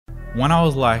when I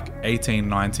was like 18,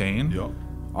 19, Yeah.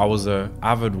 I was an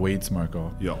avid weed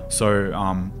smoker. Yeah. So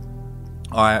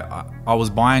I was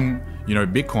buying,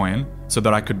 Bitcoin so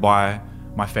that I could buy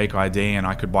my fake ID and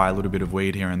I could buy a little bit of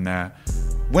weed here and there.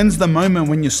 When's the moment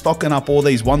when you're stocking up all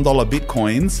these $1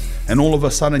 Bitcoins and all of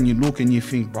a sudden you look and you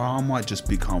think, bro, I might just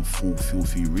become full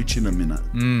filthy rich in a minute?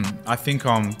 I think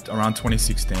around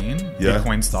 2016,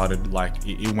 Bitcoin started, like,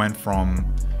 it went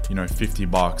from,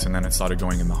 $50 and then it started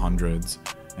going in the hundreds.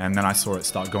 And then I saw it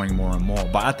start going more and more.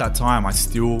 But at that time, I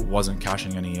still wasn't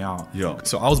cashing any out. Yeah.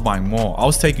 So I was buying more. I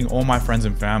was taking all my friends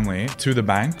and family to the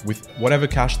bank with whatever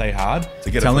cash they had. To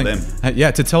get it for them.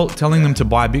 Yeah, telling them to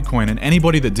buy Bitcoin. And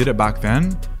anybody that did it back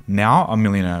then, now are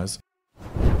millionaires.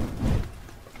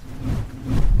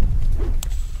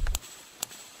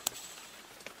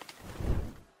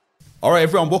 All right,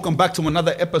 everyone, welcome back to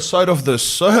another episode of The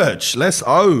Search. Let's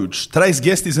Oj. Today's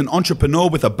guest is an entrepreneur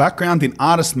with a background in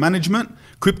artist management,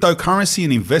 cryptocurrency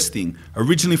and investing.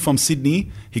 Originally from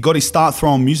Sydney, he got his start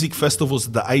throwing music festivals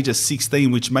at the age of 16,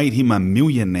 which made him a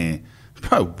millionaire.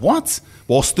 Bro, what?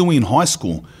 While still in high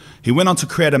school. He went on to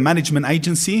create a management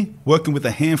agency, working with a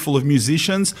handful of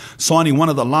musicians, signing one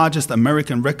of the largest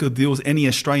American record deals any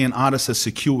Australian artist has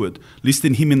secured,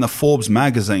 listing him in the Forbes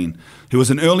magazine. He was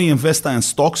an early investor in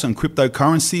stocks and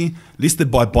cryptocurrency,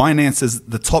 listed by Binance as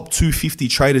the top 250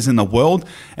 traders in the world,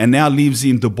 and now lives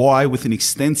in Dubai with an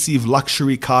extensive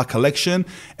luxury car collection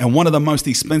and one of the most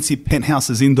expensive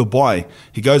penthouses in Dubai.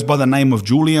 He goes by the name of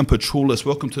Julian Petroulas.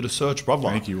 Welcome to The Search, brother.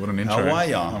 Thank you. What an intro. How are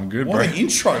you? I'm good, what bro. What an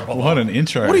intro, brother. What an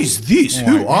intro. What is this?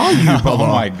 Who are you, brother? Oh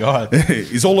my God.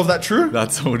 Is all of that true?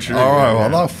 That's all true. All right,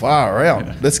 well, far out.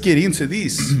 Yeah. Let's get into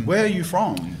this. Where are you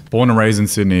from? Born and raised in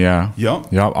Sydney, yeah. Yeah.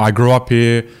 Yeah. I grew up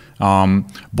here,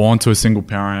 born to a single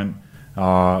parent.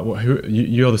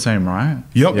 You're the same, right?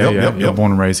 Yep.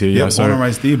 Born and raised here. Yeah, so born and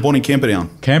raised here. Born in Camperdown.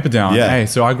 Camperdown. Yeah. Hey,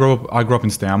 so I grew up in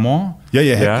Stanmore.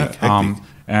 Hectic.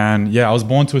 And I was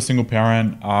born to a single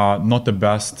parent. Not the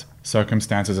best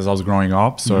circumstances as I was growing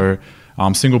up. So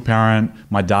single parent.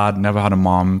 My dad never had a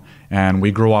mum, and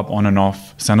we grew up on and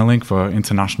off Centrelink. For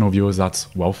international viewers, that's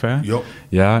welfare. Yep.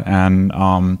 Yeah, and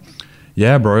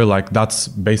bro, like that's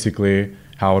basically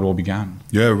how it all began.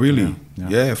 Yeah, really.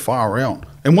 Yeah, far out.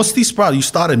 And what's this, bro? You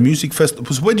started music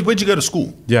festivals. Where'd you go to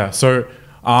school? Yeah, so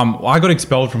I got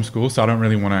expelled from school, so I don't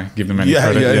really want to give them any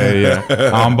credit.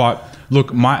 Yeah. But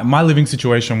look, my living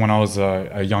situation when I was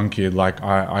a young kid, like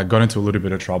I got into a little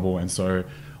bit of trouble, and so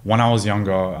when I was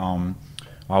younger,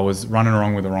 I was running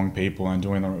around with the wrong people and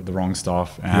doing the wrong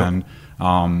stuff. And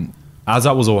as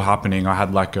that was all happening, I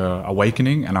had like a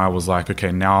awakening, and I was like,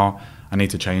 okay, now I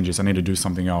need to change this. I need to do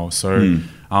something else. So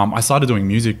I started doing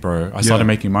music, bro. I started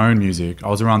making my own music. I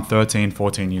was around 13,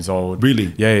 14 years old.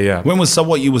 Really? Yeah.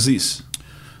 What year was this?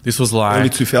 This was like... Early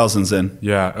 2000s then?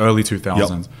 Yeah, early 2000s.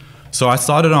 Yep. So I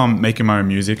started making my own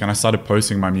music, and I started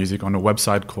posting my music on a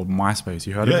website called MySpace.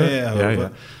 You heard of it? Yeah.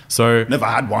 So never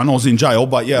had one. I was in jail,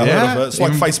 but I heard of it. It's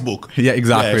like Facebook. Yeah,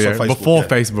 exactly. Like Facebook, Before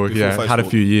Facebook, Facebook. Had a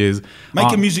few years.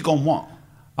 Making music on what?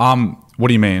 What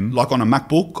do you mean? Like on a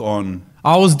MacBook?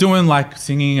 I was doing like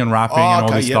singing and rapping and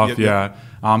all this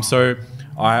stuff. So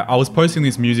I was posting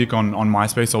this music on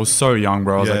MySpace. I was so young,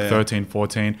 bro. I was 13,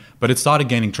 14. But it started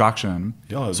gaining traction.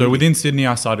 So within Sydney,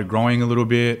 I started growing a little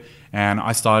bit. And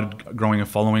I started growing a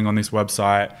following on this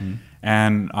website.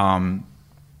 And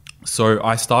so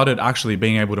I started actually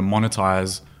being able to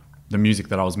monetize the music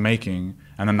that I was making.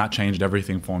 And then that changed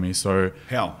everything for me. So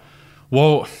how?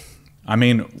 Well, I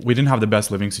mean, we didn't have the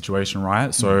best living situation,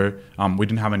 right? So we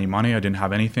didn't have any money. I didn't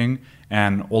have anything.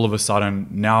 And all of a sudden,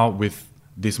 now with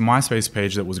this MySpace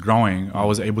page that was growing, I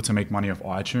was able to make money off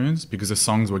iTunes because the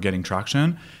songs were getting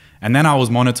traction. And then I was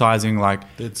monetizing like...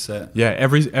 That's it. Yeah,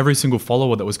 every single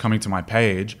follower that was coming to my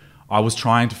page, I was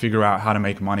trying to figure out how to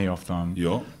make money off them.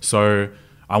 Yeah. So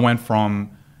I went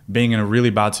from being in a really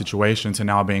bad situation to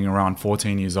now being around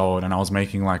 14 years old, and I was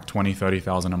making like 20,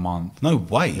 30,000 a month. No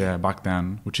way. Yeah, back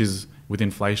then, which is with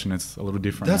inflation, it's a little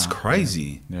different. That's now.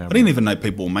 crazy. Yeah, I didn't even know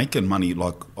people were making money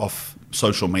like off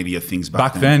social media things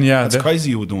back then. Yeah, that's crazy.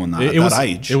 You were doing that at that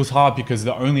age. It was hard because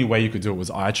the only way you could do it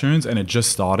was iTunes, and it just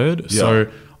started. Yeah.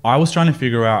 So I was trying to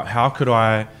figure out how could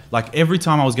I, like every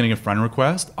time I was getting a friend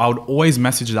request, I would always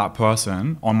message that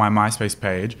person on my MySpace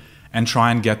page and try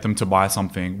and get them to buy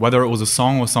something, whether it was a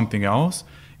song or something else.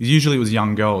 Usually it was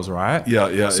young girls, right?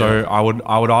 Yeah. So I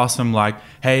would ask them like,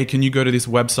 hey, can you go to this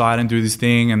website and do this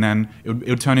thing? And then it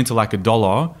would turn into like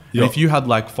 $1. And if you had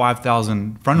like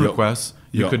 5,000 friend requests,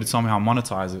 you could somehow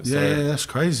monetize it. Yeah, that's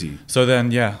crazy. So then,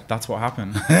 that's what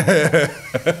happened.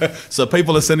 So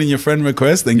people are sending you friend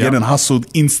requests and getting hustled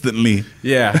instantly.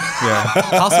 Yeah.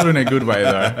 Hustled in a good way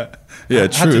though. Yeah,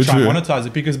 had to try and monetize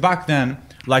it, because back then,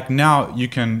 like now, you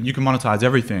can monetize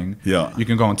everything. Yeah. You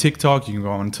can go on TikTok, you can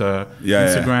go onto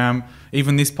Instagram.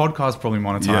 Even this podcast probably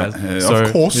monetized. Yeah, so,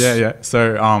 of course. Yeah.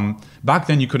 So back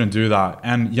then you couldn't do that,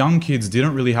 and young kids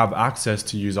didn't really have access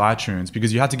to use iTunes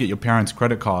because you had to get your parents'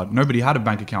 credit card. Nobody had a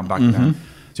bank account back then,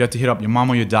 so you had to hit up your mum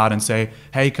or your dad and say,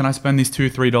 "Hey, can I spend these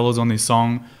 $2-3 on this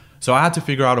song?" So I had to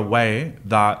figure out a way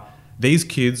that these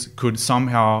kids could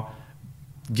somehow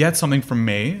get something from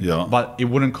me, but it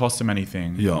wouldn't cost them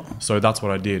anything. Yeah. So that's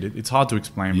what I did. It's hard to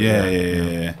explain. But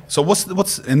Yeah. So what's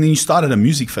and then you started a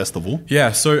music festival.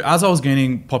 Yeah. So as I was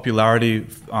gaining popularity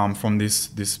from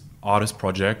this artist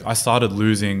project, I started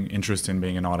losing interest in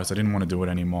being an artist. I didn't want to do it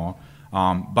anymore.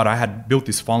 But I had built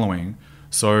this following.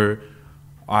 So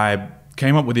I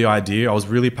came up with the idea. I was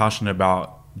really passionate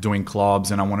about doing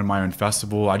clubs, and I wanted my own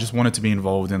festival. I just wanted to be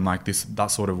involved in like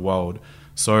that sort of world.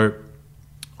 So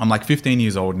I'm like 15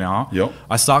 years old now. Yep.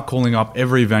 I start calling up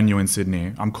every venue in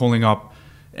Sydney. I'm calling up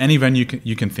any venue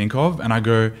you can think of, and I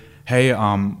go, "Hey,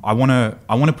 I want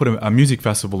to put a music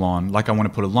festival on. Like, I want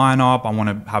to put a lineup. I want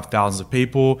to have thousands of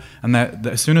people." And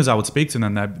as soon as I would speak to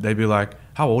them, they'd be like,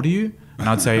 "How old are you?" And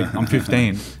I'd say, "I'm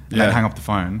 15," and they'd hang up the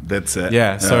phone. That's it.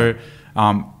 Yeah. So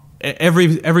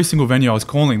every single venue I was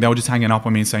calling, they were just hanging up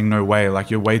on me and saying, "No way,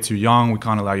 like, you're way too young. We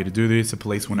can't allow you to do this. The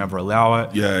police will never allow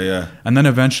it." Yeah. And then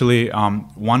eventually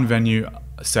one venue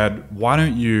said, "Why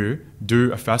don't you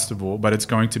do a festival, but it's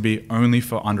going to be only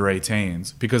for under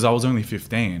 18s?" Because I was only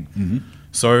 15.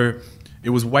 So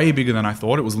it was way bigger than I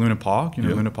thought. It was Luna Park,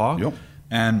 Luna Park. Yep.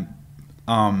 And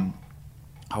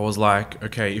I was like,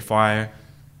 okay, if I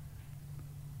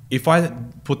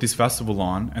put this festival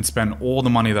on and spend all the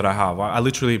money that I have, I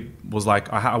literally was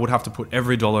like, I would have to put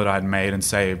every dollar that I had made and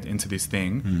saved into this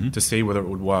thing to see whether it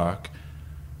would work.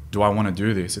 Do I want to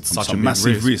do this? It's such a big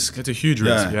massive risk. It's a huge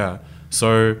risk, yeah.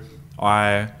 So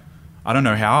I don't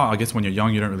know how. I guess when you're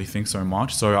young, you don't really think so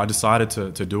much. So I decided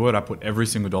to do it. I put every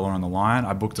single dollar on the line.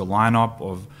 I booked a lineup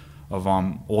of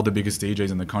all the biggest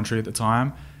DJs in the country at the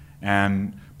time,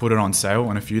 and put it on sale,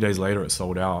 and a few days later it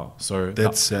sold out. So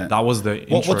that was the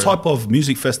intro. What type of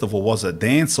music festival was it?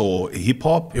 Dance or hip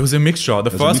hop? It was a mixture. The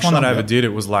first one that I ever did,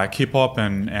 it was like hip hop,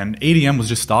 and EDM was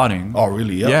just starting. Oh,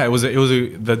 really? Yeah. Yeah, it was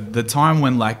the time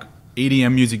when like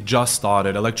EDM music just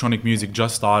started, electronic music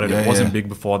just started. It wasn't big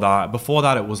before that. Before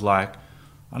that, it was like,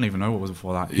 I don't even know what was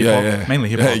before that. Hip-hop, mainly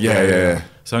hip hop. Yeah.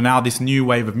 So now this new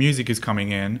wave of music is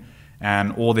coming in,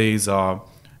 and all these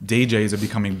DJs are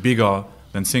becoming bigger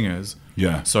than singers.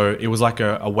 Yeah. So it was like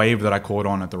a wave that I caught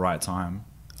on at the right time.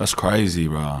 That's crazy,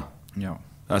 bro. Yeah.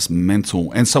 That's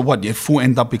mental. And so what? You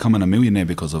end up becoming a millionaire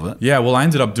because of it? Yeah. Well, I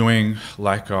ended up doing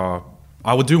like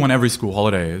I would do one every school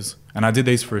holidays, and I did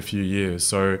these for a few years.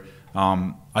 So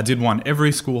I did one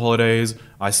every school holidays.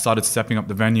 I started stepping up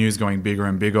the venues, going bigger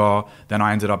and bigger. Then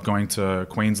I ended up going to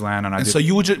Queensland, and so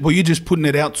you were you just putting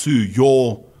it out to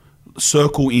your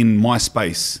circle in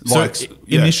MySpace?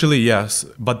 Initially, yes,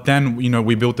 but then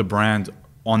we built the brand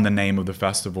on the name of the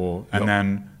festival, and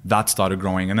then that started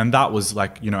growing, and then that was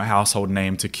like a household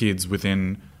name to kids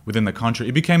within the country.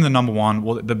 It became the number one,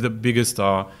 the biggest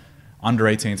under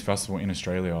 18s festival in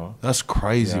Australia. That's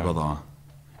crazy, brother.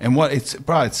 And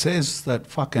it says that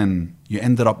fucking you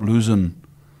ended up losing.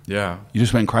 Yeah, you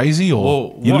just went crazy,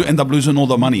 or you end up losing all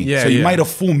the money. Yeah, so you made a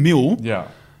full meal. Yeah.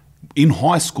 In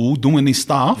high school doing this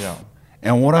stuff,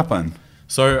 and what happened?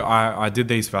 So I did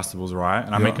these festivals, right?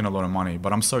 And I'm making a lot of money,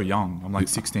 but I'm so young. I'm like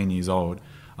 16 years old.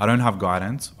 I don't have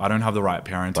guidance. I don't have the right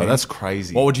parenting. But that's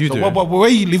crazy. What would you do? Where are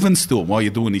you living still while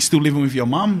you're doing this? Still living with your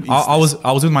mum? I was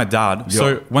with my dad.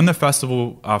 So when the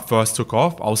festival first took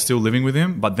off, I was still living with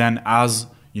him. But then as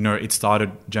it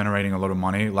started generating a lot of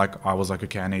money, like I was like,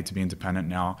 okay, I need to be independent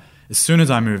now. As soon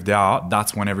as I moved out,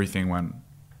 that's when everything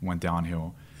went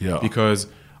downhill. Yeah. Because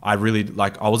I really,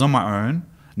 I was on my own,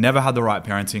 never had the right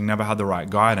parenting, never had the right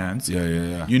guidance.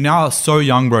 Yeah. You now are so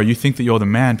young, bro. You think that you're the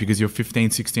man because you're 15,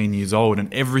 16 years old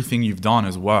and everything you've done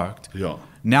has worked. Yeah.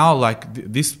 Now,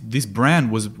 this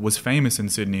brand was famous in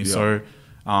Sydney. Yeah. So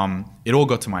it all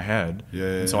got to my head.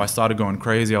 Yeah. So I started going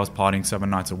crazy. I was partying 7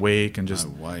 nights a week and just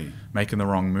making the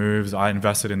wrong moves. I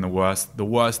invested in the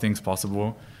worst things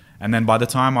possible. And then by the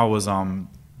time I was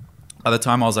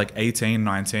like 18,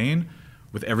 19,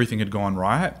 with everything had gone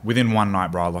right, within one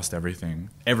night, bro, I lost everything.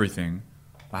 Everything.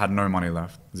 I had no money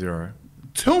left. Zero.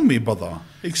 Tell me, brother.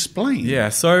 Explain. Yeah,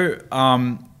 so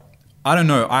I don't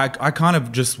know. I kind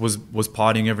of just was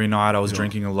partying every night. I was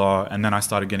drinking a lot, and then I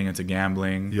started getting into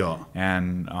gambling. Yeah.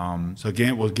 And so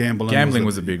gambling. Gambling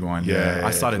was a big one. Yeah.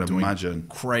 I started doing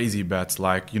crazy bets.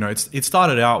 Like, it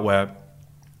started out where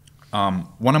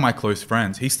one of my close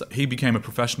friends, he became a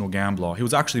professional gambler. He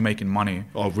was actually making money.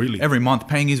 Oh, really? Every month,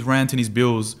 paying his rent and his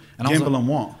bills. And Gamble on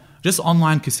what? Just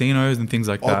online casinos and things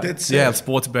like that. That's yeah, it.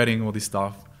 sports betting, all this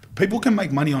stuff. People can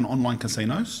make money on online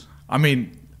casinos? I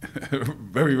mean,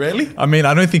 very rarely? I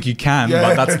don't think you can,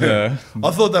 but that's the...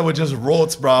 I thought they were just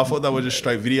rorts, bro. I thought they were just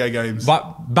straight video games.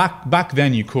 But back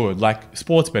then you could, like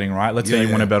sports betting, right? Let's say you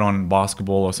want to bet on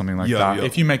basketball or something like that. Yeah.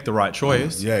 If you make the right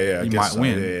choice, you might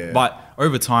win. Yeah. But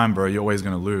over time, bro, you're always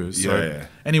going to lose. So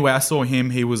anyway, I saw him.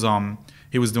 He was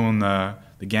doing the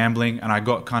gambling, and I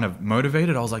got kind of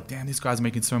motivated. I was like, damn, this guy's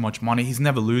making so much money. He's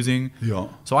never losing. Yeah.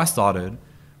 So I started.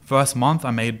 First month,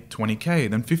 I made 20K,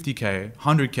 then 50K,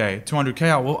 100K,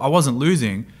 200K. I wasn't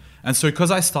losing. And so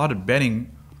because I started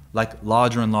betting like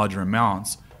larger and larger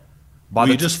amounts. Were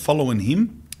you just following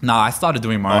him? No, I started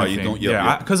doing my own thing.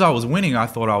 Because I was winning, I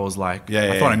thought I was like,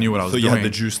 I thought I knew what I was doing. So you had the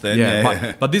juice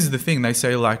then. But this is the thing. They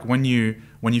say like when you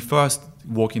first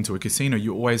walk into a casino,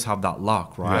 you always have that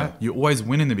luck, right? Yeah. You always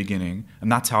win in the beginning,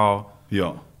 and that's how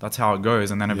it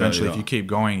goes. And then eventually if you keep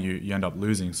going, you end up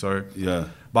losing. So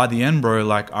by the end, bro,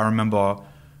 like I remember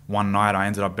one night I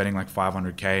ended up betting like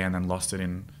 500K and then lost it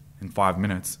in 5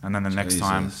 minutes. And then the next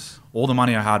time, all the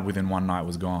money I had within one night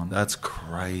was gone. That's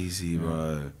crazy,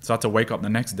 bro. So I had to wake up the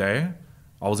next day.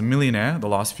 I was a millionaire the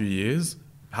last few years.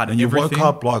 And you woke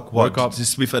up like what?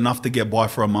 Just with enough to get by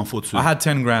for a month or two? I had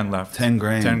 10 grand left. 10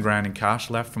 grand. 10 grand in cash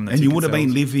left from the And ticket you would have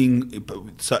been living,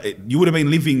 you would have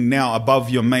been living now above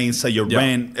your means, so your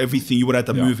rent, everything, you would have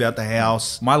to move out the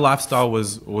house. My lifestyle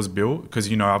was built because,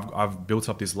 you know, I've built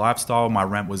up this lifestyle. My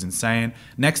rent was insane.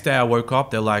 Next day I woke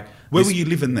up, they're like... Where were you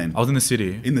living then? I was in the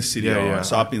city. In the city, yeah.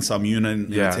 So up in some unit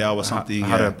in a tower or something. I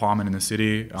had an apartment in the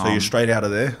city. So you're straight out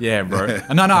of there? Yeah, bro.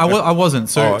 No, I wasn't.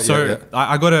 So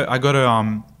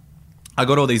I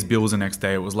got all these bills the next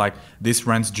day. It was like, this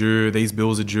rent's due, these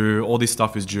bills are due, all this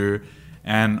stuff is due.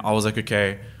 And I was like,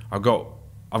 okay, I've got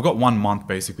 1 month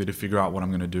basically to figure out what I'm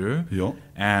going to do. Yeah.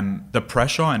 And the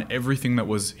pressure and everything that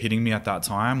was hitting me at that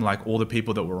time, like all the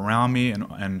people that were around me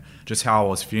and just how I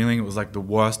was feeling, it was like the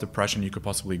worst depression you could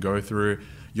possibly go through.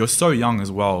 You're so young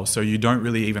as well, so you don't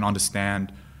really even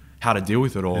understand how to deal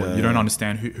with it all. You don't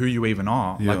understand who you even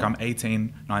are. Like I'm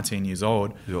 18, 19 years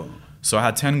old. Yeah. So I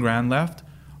had 10 grand left.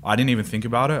 I didn't even think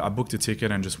about it. I booked a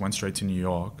ticket and just went straight to New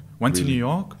York. To New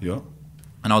York. Yeah.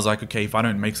 And I was like, okay, if I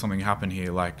don't make something happen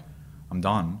here, like I'm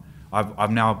done.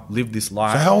 I've now lived this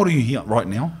life. So how old are you here right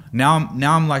now? Now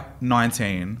I'm like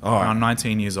 19. I'm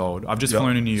 19 years old. I've just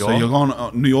flown to New York. So you're going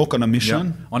to New York on a mission?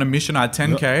 Yep. On a mission, I had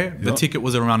 10K. The ticket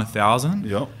was around 1,000.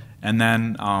 Yep. And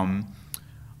then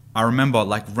I remember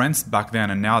like rents back then,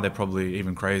 and now they're probably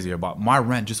even crazier, but my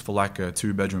rent just for like a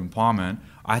 2-bedroom apartment,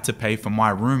 I had to pay for my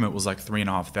room. It was like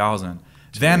 3,500.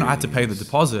 Then I had to pay the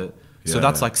deposit. So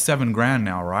that's like 7 grand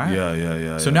now, right?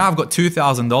 Yeah. So now I've got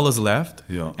 $2,000 left.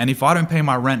 Yeah. And if I don't pay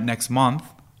my rent next month,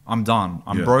 I'm done.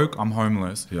 I'm broke. I'm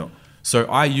homeless. Yeah. So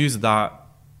I used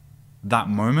that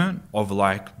moment of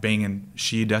like being in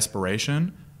sheer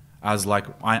desperation as like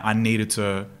I needed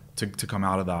to come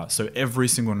out of that. So every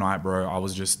single night, bro, I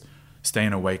was just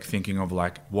staying awake thinking of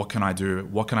like, what can I do?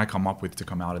 What can I come up with to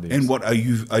come out of this? And what are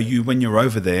you when you're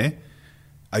over there,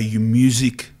 are you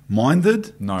music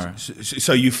minded? No.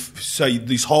 So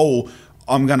this whole,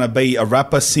 I'm going to be a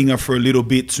rapper, singer for a little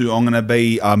bit, to I'm going to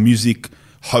be a music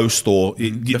host or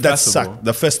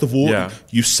the festival. Yeah.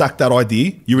 You sucked that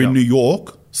idea. You're in New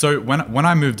York. So when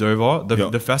I moved over,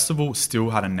 the festival still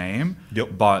had a name,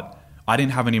 but I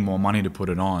didn't have any more money to put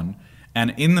it on.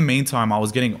 And in the meantime, I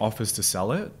was getting offers to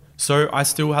sell it. So I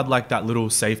still had like that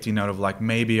little safety note of like,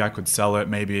 maybe I could sell it,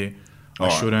 maybe I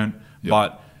shouldn't.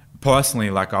 But personally,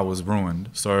 like I was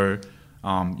ruined. So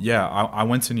I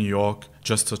went to New York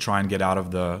just to try and get out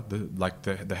of the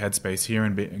headspace here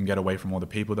and get away from all the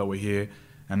people that were here.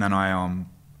 And then I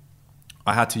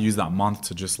had to use that month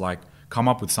to just like come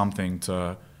up with something,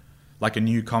 to like a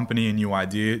new company, a new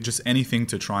idea, just anything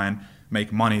to try and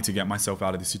make money to get myself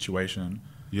out of this situation.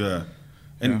 Yeah.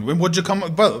 And when would you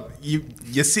come? Well,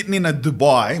 you're sitting in a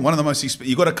Dubai, one of the most expensive.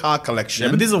 You got a car collection.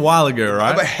 Yeah, but this is a while ago,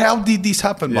 right? But how did this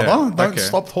happen, brother? Don't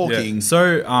stop talking. Yeah.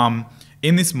 So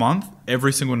in this month,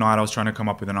 every single night, I was trying to come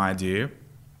up with an idea,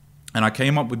 and I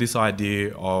came up with this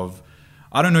idea of,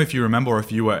 I don't know if you remember or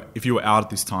if you were out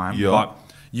at this time, but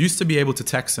you used to be able to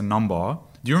text a number.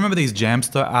 Do you remember these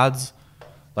Jamster ads?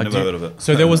 Like, never heard of it.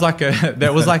 So there was like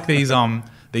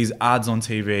these ads on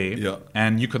TV,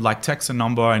 and you could like text a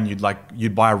number and you'd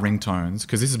buy ringtones,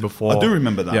 because this is before. I do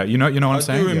remember that. Yeah, you know what I'm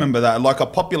saying? I do remember that. Like a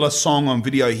popular song on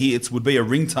video hits would be a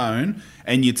ringtone,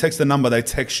 and you text the number, they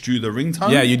text you the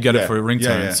ringtone. Yeah, you'd get it for a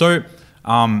ringtone. So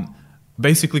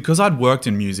basically, because I'd worked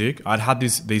in music, I'd had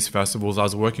these festivals, I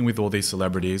was working with all these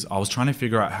celebrities. I was trying to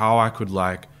figure out how I could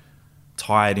like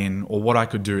tie it in or what I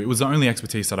could do. It was the only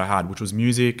expertise that I had, which was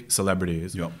music,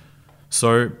 celebrities. Yep.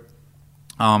 So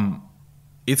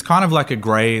it's kind of like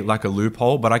a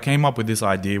loophole, but I came up with this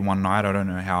idea one night, I don't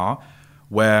know how,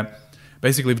 where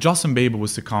basically if Justin Bieber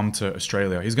was to come to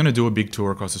Australia, he's going to do a big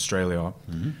tour across Australia.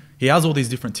 Mm-hmm. He has all these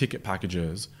different ticket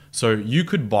packages. So you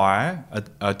could buy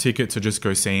a ticket to just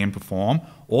go see him perform,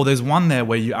 or there's one there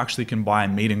where you actually can buy a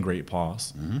meet and greet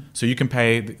pass. Mm-hmm. So you can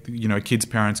pay, kids'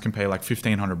 parents can pay like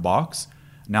 $1,500.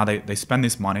 Now they spend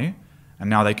this money, and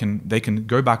now they can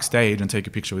go backstage and take a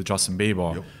picture with Justin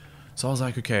Bieber. Yep. So I was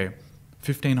like, okay,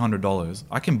 $1,500.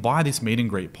 I can buy this meet and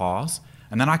greet pass,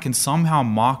 and then I can somehow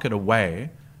market a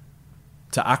way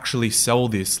to actually sell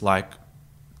this like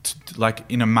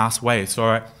in a mass way.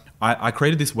 So I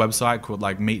created this website called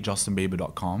like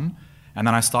meetjustinbieber.com, and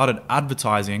then I started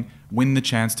advertising, win the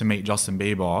chance to meet Justin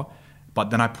Bieber,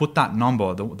 but then I put that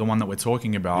number, the one that we're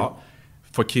talking about,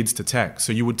 for kids to text.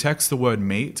 So you would text the word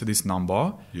meet to this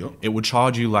number. Yep. It would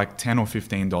charge you like $10 or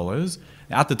 $15.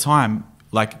 At the time,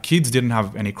 like kids didn't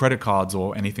have any credit cards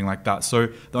or anything like that. So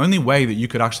the only way that you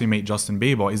could actually meet Justin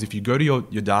Bieber is if you go to your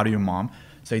dad or your mom,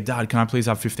 say, Dad, can I please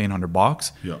have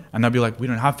 $1,500? Yeah. And they'll be like, we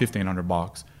don't have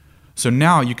 $1,500. So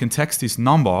now you can text this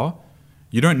number.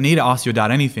 You don't need to ask your dad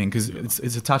anything because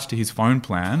it's attached to his phone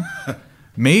plan.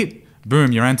 Meet,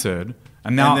 boom, you're entered.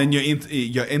 And then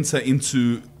you enter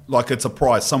into like it's a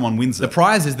prize. Someone wins it. The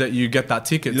prize is that you get that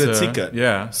ticket. Ticket.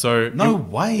 Yeah. So no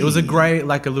way. It was a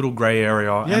little grey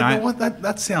area. Yeah, and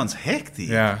that sounds hectic.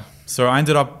 Yeah. So I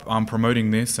ended up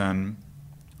promoting this, and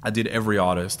I did every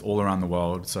artist all around the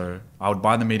world. So I would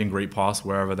buy the meet and greet pass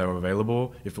wherever they were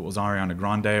available. If it was Ariana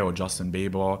Grande or Justin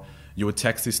Bieber, you would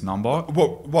text this number.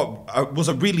 What was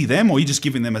it really them, or are you just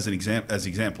giving them as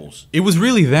examples? It was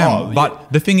really them.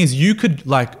 But the thing is, you could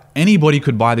anybody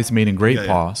could buy this meet and greet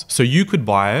pass. So you could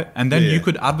buy it, and then you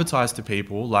could advertise to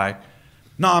people like.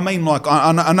 No, I mean, like,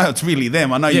 I know it's really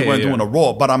them. I know you weren't doing a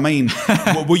raw, but I mean,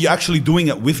 were you actually doing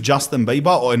it with Justin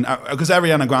Bieber? Or because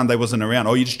Ariana Grande wasn't around,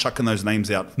 or are you just chucking those names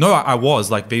out? No, I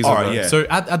was. Like, these are So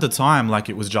at the time, like,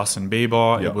 it was Justin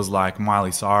Bieber, it was like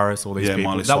Miley Cyrus, all these people.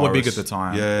 Miley that were Cyrus. big at the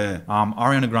time. Yeah.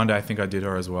 Ariana Grande, I think I did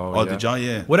her as well. Oh, did you?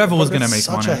 Yeah. Whatever was going to make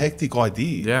money. Such a hectic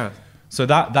idea. Yeah. So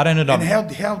that ended up...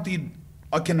 And how did...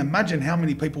 I can imagine how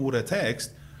many people would have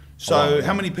texted. So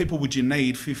how many people would you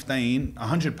need? 15,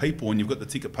 100 people, and you've got the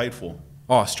ticket paid for?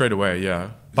 Oh, straight away,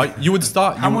 yeah. But you would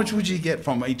start... How much would you get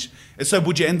from each? So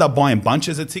would you end up buying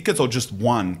bunches of tickets or just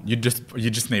one? You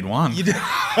just need one. You just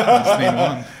need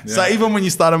one. Yeah. So even when you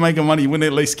started making money, you wouldn't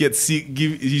at least get sick,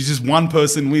 you just one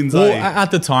person wins. Well,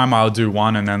 at the time I would do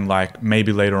one, and then like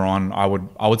maybe later on I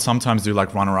would sometimes do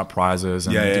like runner-up prizes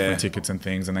and different tickets and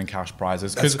things, and then cash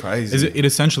prizes. That's crazy. It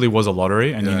essentially was a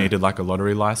lottery, and you needed like a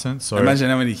lottery license. So imagine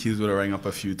how many kids would have rang up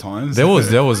a few times. There was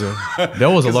a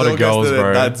lot of girls,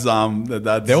 bro.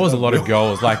 There was a lot of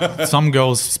girls. Like some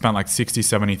girls spent like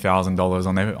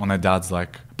 $60,000-$70,000 on their dad's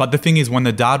like. But the thing is, when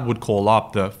the dad would call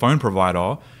up the phone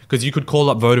provider, because you could call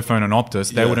up Vodafone and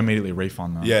Optus, they would immediately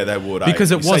refund them. Yeah, they would. Because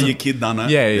it wasn't... Say your kid done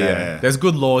it. Yeah. There's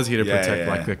good laws here to protect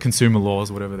like the consumer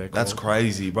laws, whatever they're called. That's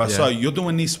crazy, bro. Yeah. So you're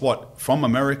doing this, from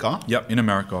America? Yep, in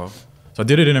America. So I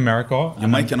did it in America. You're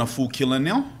making a full killing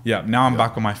now? Yeah, now I'm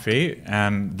back on my feet,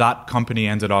 and that company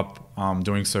ended up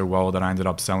doing so well that I ended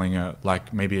up selling it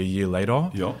like maybe a year later.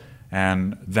 Yeah.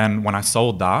 And then when I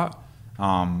sold that,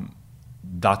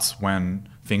 that's when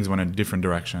things went in a different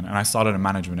direction, and I started a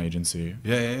management agency.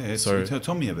 Yeah. So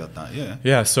tell me about that.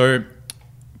 Yeah. So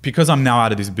because I'm now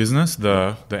out of this business,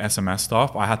 the SMS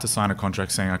stuff, I had to sign a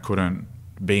contract saying I couldn't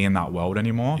be in that world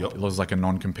anymore. Yep. It was like a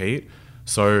non-compete.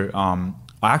 So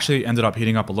I actually ended up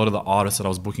hitting up a lot of the artists that I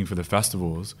was booking for the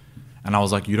festivals, and I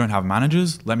was like, "You don't have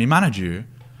managers? Let me manage you."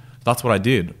 That's what I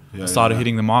did. I started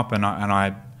hitting them up, and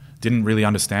I didn't really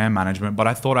understand management, but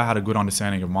I thought I had a good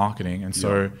understanding of marketing, and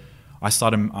so I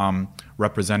started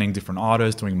representing different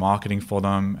artists, doing marketing for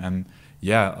them, and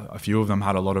a few of them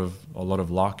had a lot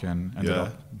of luck and ended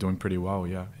up doing pretty well.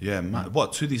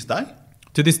 What, to this day?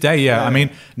 To this day, I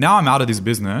mean, now I'm out of this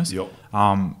business,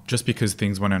 just because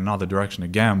things went in another direction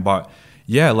again. But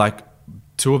like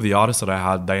two of the artists that I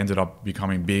had, they ended up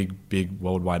becoming big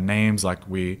worldwide names. Like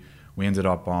we ended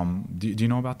up. Do you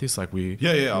know about this? Like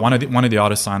one of the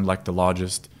artists signed like the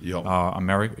largest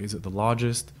the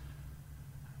largest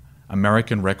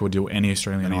American record deal any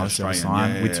Australian artist ever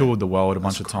signed. We toured the world a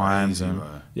bunch of times, and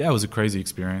it was a crazy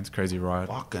experience, crazy ride.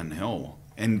 Fucking hell!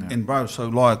 And bro, so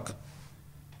like,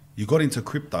 you got into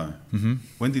crypto. Mm-hmm.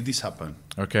 When did this happen?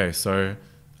 Okay, so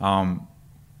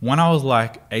when I was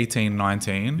like 18,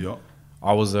 19,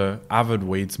 I was a avid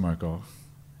weed smoker.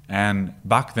 And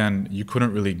back then, you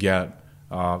couldn't really get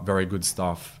very good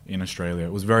stuff in Australia.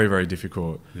 It was very, very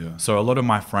difficult. Yeah. So a lot of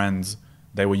my friends,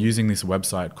 they were using this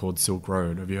website called Silk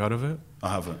Road. Have you heard of it? I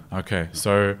haven't. Okay.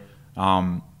 So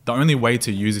the only way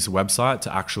to use this website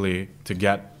to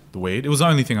get the weed, it was the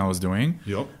only thing I was doing.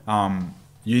 Yep.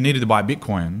 You needed to buy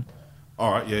Bitcoin.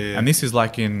 All right, yeah. And this is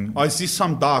like in... Oh, is this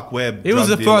some dark web? It was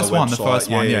the first one,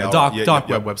 website? Dark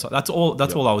web website. That's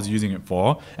all I was using it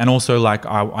for. And also, like,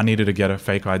 I needed to get a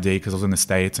fake ID because I was in the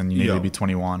States and you needed to be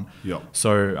 21. Yeah.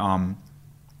 So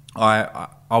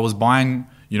I was buying,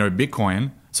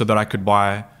 Bitcoin so that I could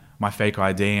buy my fake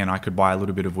ID and I could buy a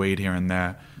little bit of weed here and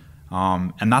there.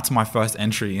 And that's my first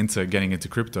entry into getting into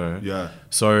crypto. Yeah.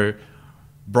 So,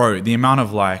 bro, the amount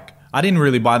of I didn't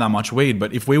really buy that much weed,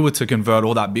 but if we were to convert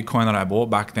all that Bitcoin that I bought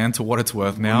back then to what it's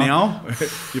worth now,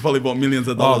 you probably bought millions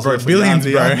of dollars. Oh, bro, billions,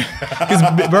 bro. Because,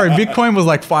 bro, Bitcoin was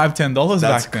like $5-10 back then.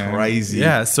 That's crazy.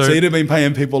 Yeah. So you'd have been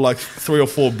paying people like 3 or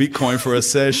 4 Bitcoin for a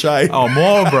sachet. Oh,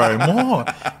 more, bro, more.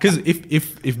 Because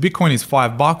if Bitcoin is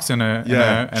 $5 in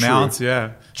an ounce,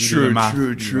 True.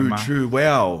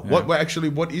 Wow. Yeah.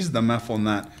 What is the math on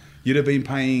that? You'd have been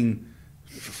paying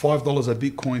 $5 a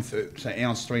Bitcoin for an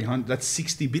ounce, 300. That's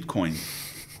 60 Bitcoin.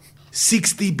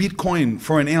 60 Bitcoin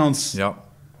for an ounce. Yep.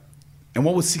 And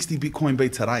what would 60 Bitcoin be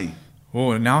today?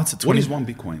 Oh, now it's 20. What is 1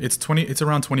 Bitcoin? It's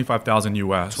around 25,000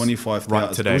 US. 25,000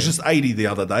 right today. It was just 80 the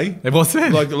other day. It was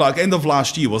it? Like end of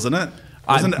last year, wasn't it?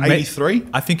 Wasn't it 83?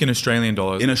 I think in Australian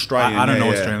dollars. In Australian, I don't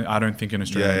know Australian. I don't think in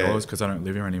Australian dollars because I don't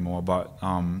live here anymore. But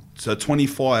so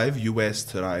 25 US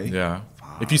today. Yeah.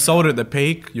 If you sold it at the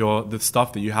peak, the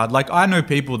stuff that you had, like I know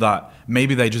people that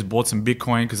maybe they just bought some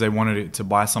Bitcoin because they wanted it to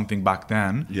buy something back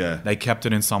then. Yeah. They kept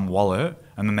it in some wallet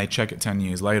and then they check it 10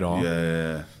 years later.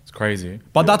 Yeah. It's crazy.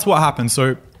 But that's what happened.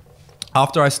 So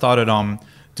after I started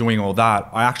doing all that,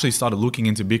 I actually started looking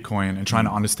into Bitcoin and trying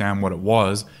to understand what it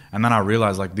was. And then I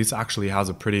realized like this actually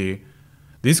has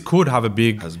this could have a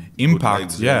big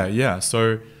impact. Legs, yeah.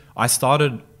 So I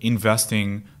started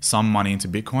investing some money into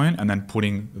Bitcoin and then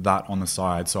putting that on the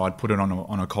side. So I'd put it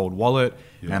on a cold wallet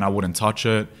and I wouldn't touch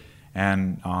it.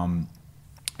 And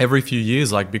every few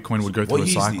years, like Bitcoin would go through a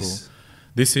cycle.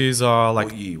 This is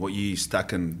like... What year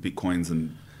stacking Bitcoins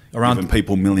and around, giving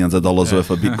people millions of dollars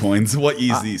worth of Bitcoins? What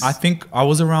year is this? I think I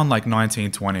was around like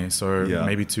 1920. So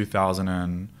maybe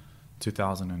 2009?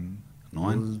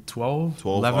 12,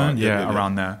 11?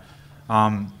 Around there.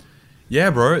 Yeah,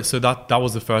 bro. So that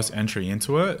was the first entry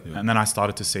into it. Yeah. And then I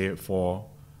started to see it for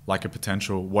like a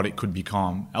potential, what it could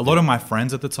become. A lot of my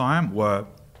friends at the time were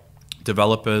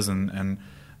developers and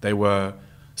they were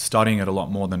studying it a lot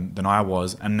more than I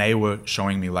was. And they were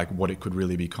showing me like what it could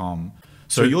really become.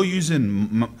 So you're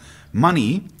using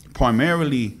money,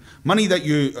 primarily money that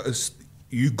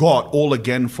you got all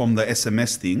again from the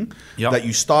SMS thing that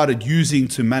you started using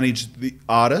to manage the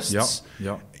artists.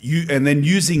 Yep. And then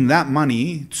using that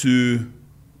money to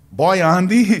buy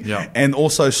Andy and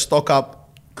also stock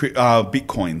up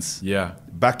Bitcoins. Yeah.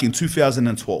 Back in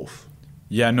 2012.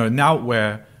 Yeah, no, now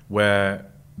when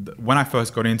I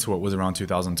first got into it was around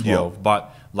 2012,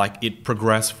 but like it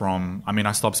progressed from,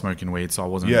 I stopped smoking weed, so I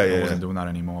wasn't doing that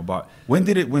anymore. But when's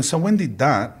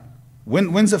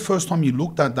the first time you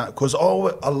looked at that? Because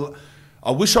I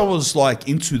wish I was like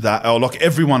into that, or like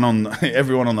everyone on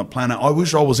the planet. I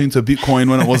wish I was into Bitcoin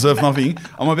when it was worth nothing.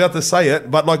 I'm about to say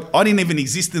it, but like I didn't even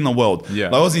exist in the world. Yeah.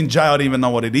 Like, I was in jail. I didn't even know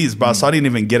what it is, but so I didn't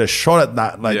even get a shot at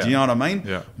that. Like, do you know what I mean?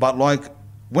 Yeah. But like,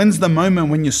 when's the moment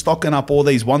when you're stocking up all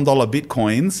these $1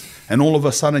 Bitcoins and all of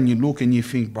a sudden you look and you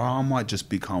think, bro, I might just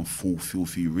become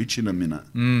filthy rich in a minute?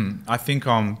 I think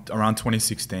around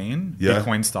 2016,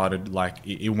 Bitcoin started like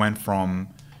it went from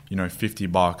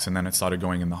 $50 and then it started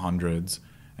going in the hundreds.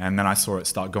 And then I saw it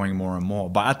start going more and more.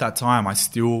 But at that time, I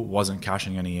still wasn't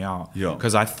cashing any out.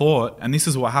 Because I thought, and this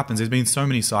is what happens, there's been so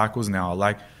many cycles now.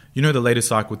 Like, the latest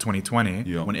cycle,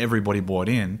 2020, when everybody bought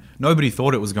in, nobody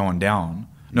thought it was going down.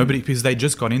 Nobody, because they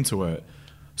just got into it.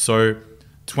 So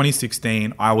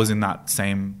 2016, I was in that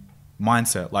same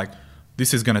mindset. Like,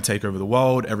 this is going to take over the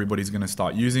world. Everybody's going to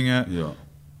start using it. Yeah.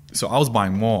 So I was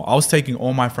buying more. I was taking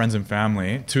all my friends and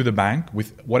family to the bank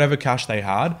with whatever cash they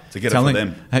had. To get it for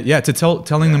them. Yeah,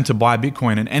 telling them to buy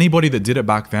Bitcoin. And anybody that did it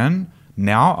back then,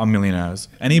 now are millionaires.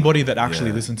 Anybody that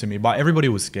actually listened to me. But everybody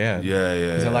was scared.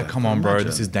 Because they're like, come on, bro,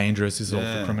 this is dangerous. This is all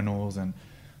for criminals. And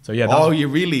so, yeah. You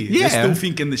really? Yeah. You're still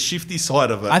thinking the shifty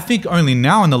side of it. I think only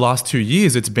now in the last 2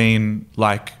 years it's been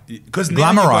like because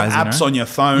now you've got apps on your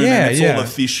phone and it's all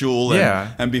official.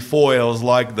 And before it was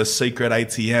like the secret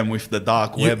ATM with the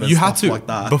dark web and stuff like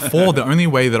that. Before, the only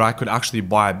way that I could actually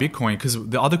buy a Bitcoin, because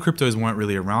the other cryptos weren't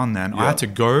really around then, I had to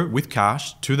go with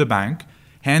cash to the bank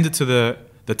hand it to the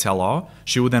teller.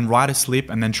 She would then write a slip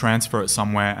and then transfer it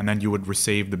somewhere, and then you would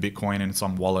receive the Bitcoin in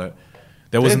some wallet.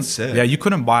 There wasn't, yeah, you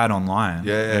couldn't buy it online.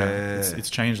 Yeah. It's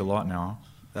changed a lot now.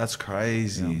 That's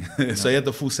crazy. Yeah. So you had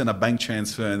to full send a bank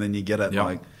transfer, and then you get it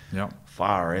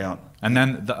far out. And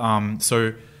then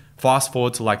so fast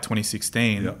forward to like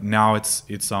 2016. Now it's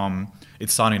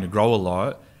starting to grow a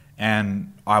lot,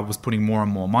 and I was putting more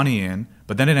and more money in,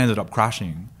 but then it ended up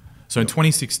crashing. So in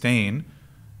 2016,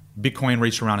 Bitcoin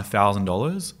reached around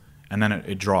 $1,000, and then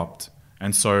it dropped.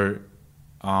 And so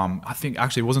I think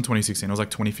actually it wasn't 2016, it was like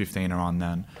 2015 around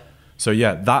then. So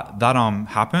yeah, that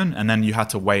happened, and then you had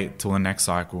to wait till the next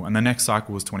cycle, and the next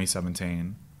cycle was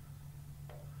 2017.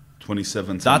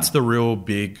 2017. That's the real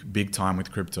big time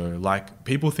with crypto. Like,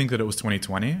 people think that it was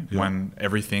 2020 when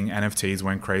everything, NFTs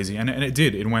went crazy, and it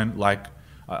did. It went like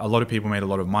a lot of people made a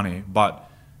lot of money, but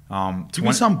give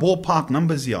me some ballpark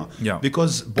numbers here. Yeah.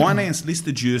 Because Binance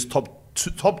listed you as top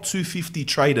 250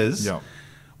 traders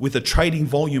with a trading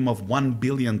volume of $1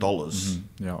 billion.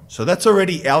 Yeah. So that's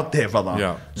already out there, brother.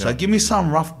 Yeah. So give me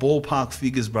some rough ballpark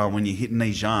figures, bro, when you're hitting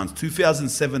these yarns.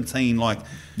 2017, like,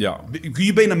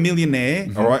 you've been a millionaire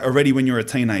already when you're a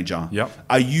teenager.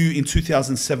 Are you in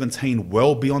 2017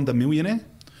 well beyond a millionaire?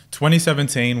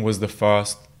 2017 was the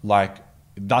first, like,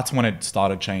 that's when it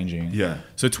started changing. Yeah.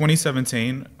 So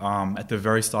 2017, at the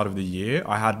very start of the year,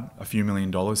 I had a few $1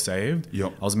 million saved.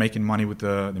 Yep. I was making money with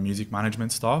the music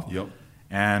management stuff. Yep.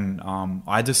 And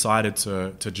I decided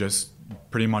to just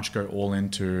pretty much go all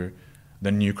into the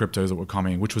new cryptos that were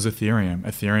coming, which was Ethereum.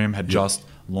 Ethereum had just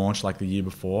launched like the year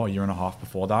before, a year and a half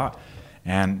before that.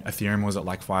 And Ethereum was at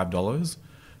like $5.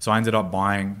 So I ended up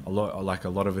buying a lot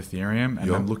of Ethereum,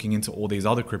 and then looking into all these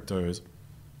other cryptos.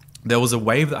 There was a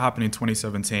wave that happened in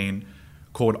 2017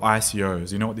 called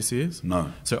ICOs. You know what this is?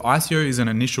 No. So ICO is an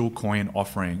initial coin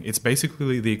offering. It's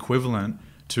basically the equivalent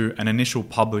to an initial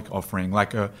public offering,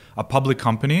 like a public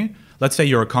company. Let's say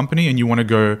you're a company and you want to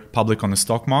go public on the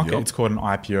stock market. It's called an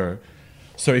IPO.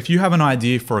 So if you have an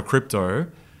idea for a crypto,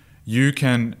 you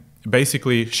can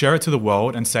basically share it to the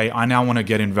world and say, I now want to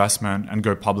get investment and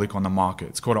go public on the market.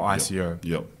 It's called an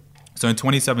ICO. So in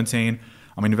 2017,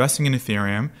 I'm investing in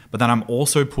Ethereum, but then I'm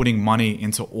also putting money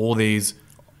into all these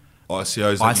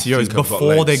ICOs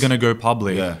before they're going to go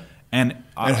public. Yeah. And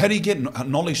how do you get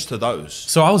knowledge to those?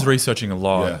 So I was researching a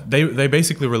lot. Yeah. They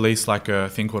basically released like a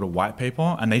thing called a white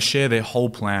paper, and they share their whole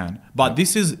plan. But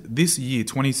this year,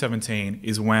 2017,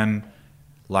 is when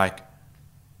like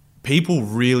people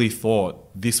really thought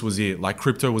this was it. Like,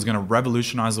 crypto was going to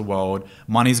revolutionize the world.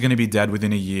 Money's going to be dead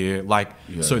within a year. Like,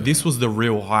 this was the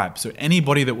real hype. So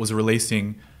anybody that was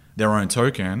releasing their own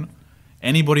token,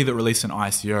 anybody that released an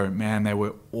ICO, man, they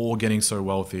were all getting so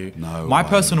wealthy. My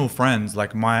personal friends,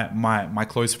 like my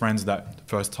close friends that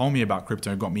first told me about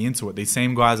crypto and got me into it, these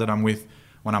same guys that I'm with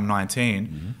when I'm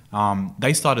 19,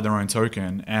 they started their own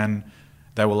token, and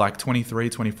they were like 23,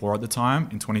 24 at the time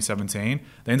in 2017.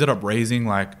 They ended up raising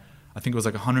like, I think it was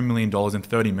like $100 million in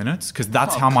 30 minutes, because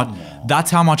that's how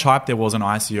much hype there was on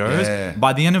ICOs. Yeah.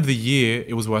 By the end of the year,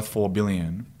 it was worth $4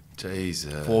 billion.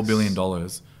 Jesus. $4 billion.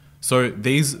 So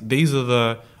these are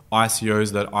the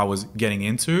ICOs that I was getting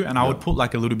into, and I would put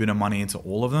like a little bit of money into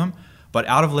all of them. But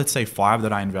out of, let's say, 5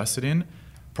 that I invested in,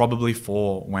 probably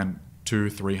 4 went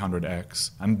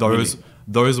 200-300x, and those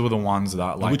were the ones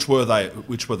that like. Which were they?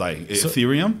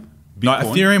 Ethereum? Bitcoin?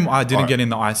 No, Ethereum I didn't get in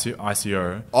the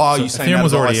ICO. Oh, so you're saying Ethereum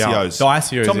was already ICOs. out.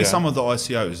 The ICOs. Tell me some of the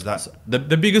ICOs.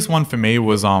 The biggest one for me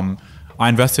was I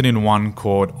invested in one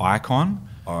called Icon.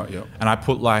 All right. Yep. And I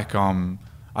put like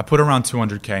I put around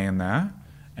 200K in there,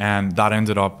 and that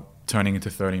ended up turning into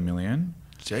 30 million.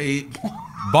 Gee.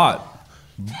 But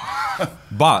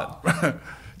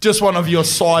just one of your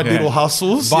side little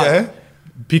hustles. But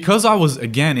because I was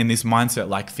again in this mindset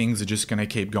like things are just going to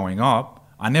keep going up,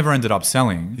 I never ended up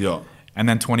selling. Yeah. And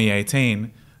then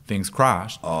 2018 things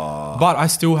crashed. But I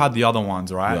still had the other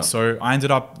ones, right? Yeah. So I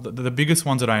ended up the biggest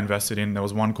ones that I invested in, there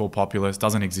was one called Populous,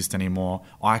 doesn't exist anymore.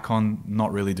 Icon,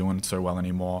 not really doing so well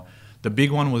anymore. The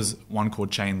big one was one called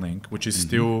Chainlink, which is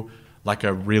still like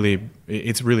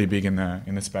it's really big in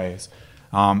the space.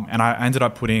 And I ended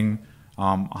up putting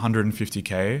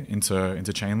 150K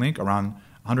into Chainlink, around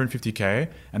 150K.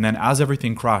 And then as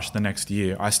everything crashed the next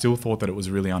year, I still thought that it was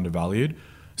really undervalued.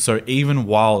 So even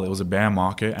while it was a bear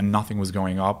market and nothing was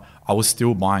going up, I was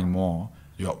still buying more.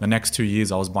 Yep. The next 2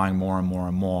 years, I was buying more and more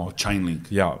and more. Chainlink.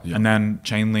 Yeah. Yep. And then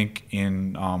Chainlink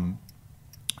in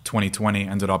 2020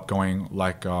 ended up going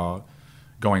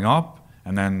up.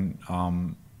 And then,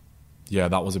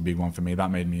 that was a big one for me. That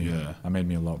made me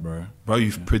a lot, bro. Bro,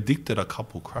 you've predicted a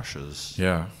couple crashes.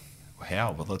 Yeah.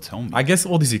 How? Well, tell me. I guess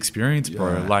all this experience,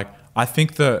 bro. Yeah. Like, I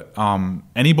think that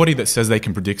anybody that says they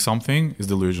can predict something is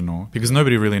delusional because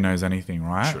nobody really knows anything,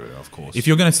 right? True, of course. If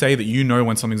you're going to say that you know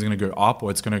when something's going to go up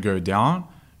or it's going to go down,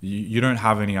 you don't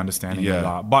have any understanding of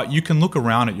that. But you can look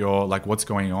around at your, like, what's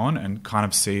going on and kind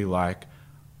of see, like,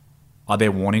 are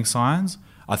there warning signs?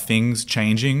 Are things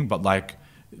changing? But, like,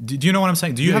 do you know what I'm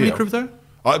saying? Do you have any crypto?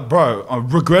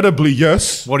 Regrettably,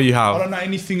 yes. What do you have? I don't know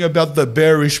anything about the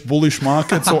bearish, bullish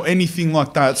markets or anything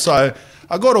like that. So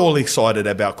I got all excited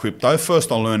about crypto.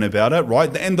 First, I learned about it,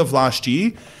 right? The end of last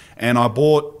year. And I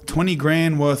bought 20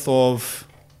 grand worth of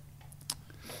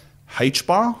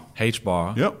H-bar.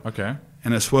 H-bar. Yep. Okay.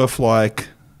 And it's worth like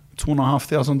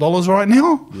 $2,500 right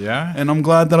now. Yeah. And I'm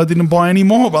glad that I didn't buy any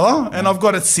more, brother. And I've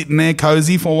got it sitting there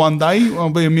cozy for one day. I'll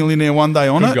be a millionaire one day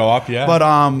on it. Could go up, yeah. But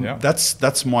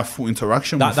that's my full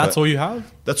interaction with it. That's all you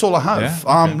have? That's all I have.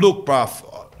 Yeah? Okay. Look,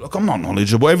 bruv, look, I'm not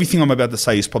knowledgeable. Everything I'm about to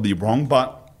say is probably wrong,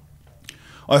 but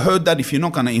I heard that if you're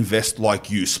not going to invest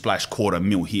like you, splash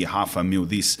 $250,000 here, $500,000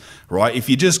 this, right? If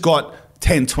you just got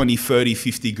 10, 20, 30,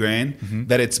 50 grand,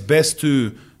 that it's best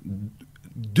to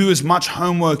do as much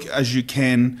homework as you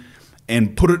can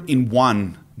and put it in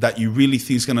one that you really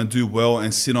think is going to do well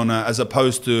and sit on it, as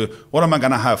opposed to, what am I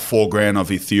going to have? 4 grand of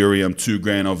Ethereum, 2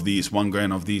 grand of this, 1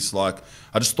 grand of this. Like,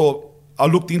 I just thought, I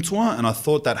looked into it and I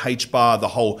thought that H-bar, the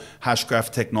whole hash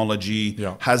graph technology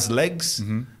has legs.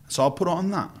 So I'll put it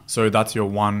on that. So that's your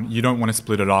one. You don't want to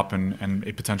split it up and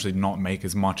it potentially not make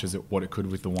as much as what it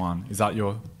could with the one. Is that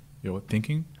your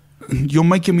thinking? You're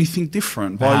making me think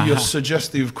different by your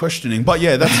suggestive questioning. But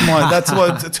yeah, that's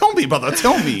what. Tell me, brother.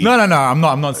 Tell me. No. I'm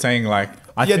not saying like.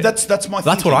 That's my.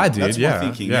 That's thinking. what I did. That's my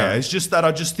thinking. Yeah. It's just that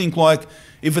I just think like,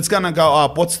 if it's gonna go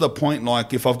up, what's the point?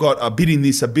 Like, if I've got a bit in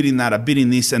this, a bit in that, a bit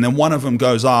in this, and then one of them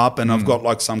goes up, and I've got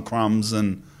like some crumbs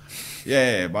and.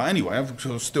 Yeah, but anyway, I've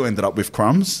still ended up with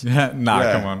crumbs. Come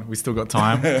on. We still got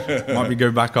time. Might we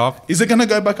go back up? Is it going to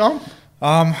go back up?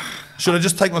 Should I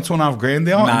just take my $2.5 grand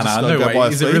out? No way.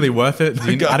 Is it really worth it?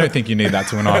 I don't think you need that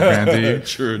 $2.5 grand, do you?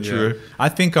 True. I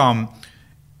think,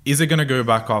 is it going to go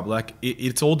back up? Like,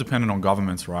 it's all dependent on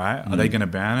governments, right? Are they going to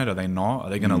ban it? Are they not? Are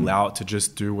they going to allow it to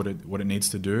just do what it needs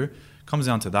to do? Comes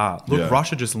down to that. Look,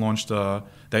 Russia just launched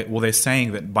they're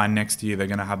saying that by next year they're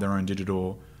going to have their own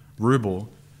digital ruble.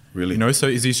 Really? You know, so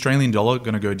is the Australian dollar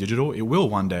going to go digital? It will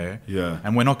one day. Yeah.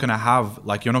 And we're not going to have,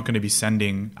 like, you're not going to be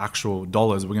sending actual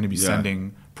dollars. We're going to be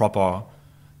sending proper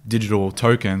digital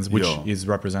tokens, which is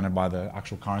represented by the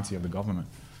actual currency of the government.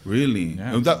 Really?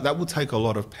 Yeah. That would take a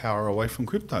lot of power away from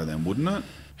crypto then, wouldn't it?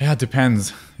 Yeah, it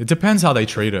depends. It depends how they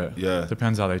treat it. Yeah. It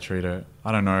depends how they treat it.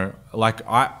 I don't know. Like,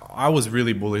 I was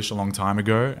really bullish a long time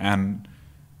ago, and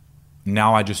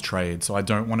now I just trade. So I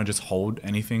don't want to just hold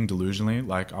anything delusionally.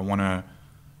 Like, I want to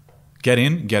get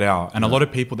in, get out. And a lot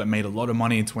of people that made a lot of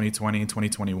money in 2020 and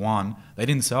 2021, they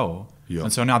didn't sell. Yeah.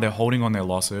 And so now they're holding on their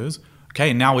losses.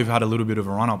 Okay, now we've had a little bit of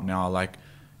a run up now. Like,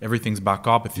 everything's back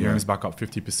up. Ethereum's back up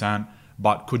 50%.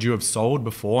 But could you have sold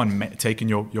before and taken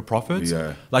your profits?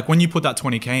 Yeah. Like, when you put that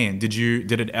 20K in,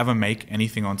 did it ever make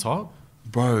anything on top?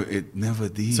 Bro, it never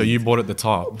did. So you bought at the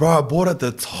top? Bro, I bought at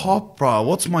the top, bro.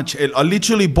 What's my... I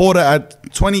literally bought it at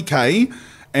 20K.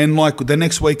 And like the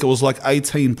next week it was like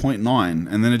 18.9, and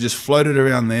then it just floated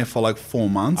around there for like 4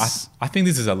 months. I think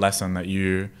this is a lesson that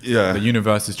the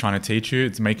universe is trying to teach you.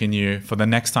 It's making you, for the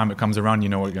next time it comes around, you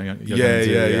know what you're going to do.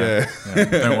 Yeah.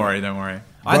 Don't worry.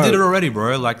 I did it already,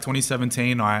 bro. Like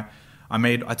 2017, I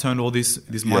turned all this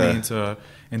money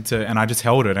into, and I just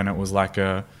held it, and it was like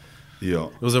it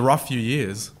was a rough few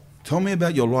years. Tell me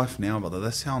about your life now, brother.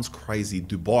 That sounds crazy.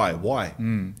 Dubai, why?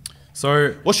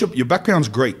 So what's your background's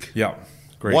Greek? Yeah.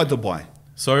 Great. Why Dubai?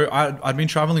 So I'd been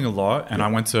traveling a lot, and I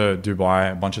went to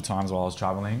Dubai a bunch of times while I was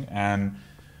traveling. And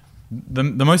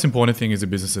the most important thing is the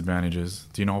business advantages.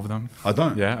 Do you know of them? I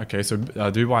don't. Yeah. Okay. So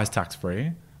Dubai is tax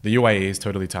free. The UAE is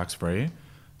totally tax free.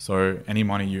 So any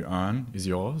money you earn is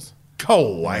yours.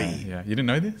 Go away. Yeah. You didn't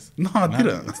know this? No, I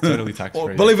didn't. It's totally tax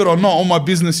free. Believe it or not, all my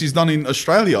business is done in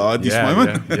Australia at this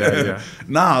moment. Yeah.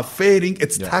 Nah, fair thing.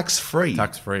 It's tax free.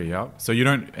 Tax free. Yeah. So you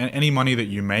don't, any money that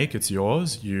you make, it's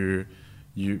yours. You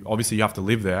obviously you have to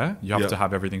live there. You have to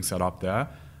have everything set up there.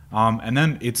 And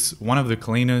then it's one of the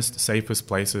cleanest, safest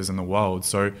places in the world.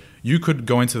 So you could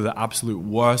go into the absolute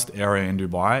worst area in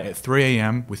Dubai at 3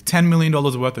 a.m. with $10 million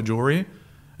worth of jewelry,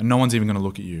 and no one's even going to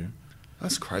look at you.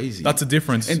 That's crazy. That's a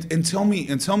difference. And tell me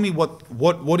why?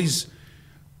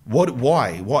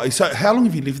 So how long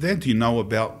have you lived there? Do you know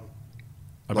about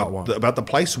what? About the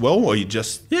place well, or you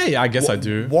just... Yeah, I guess I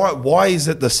do. Why is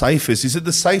it the safest? Is it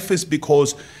the safest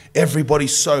because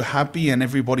everybody's so happy and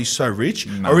everybody's so rich?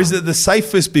 Or is it the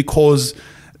safest because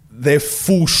they're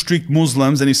full strict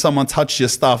Muslims, and if someone touches your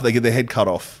stuff, they get their head cut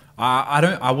off?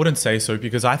 I wouldn't say so,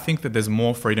 because I think that there's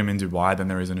more freedom in Dubai than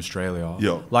there is in Australia.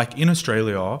 Yeah. Like in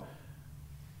Australia,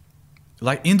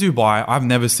 like in Dubai, I've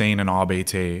never seen an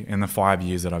RBT in the 5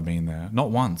 years that I've been there.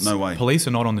 Not once. No way. Police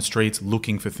are not on the streets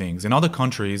looking for things. In other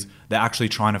countries, they're actually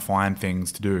trying to find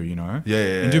things to do, you know?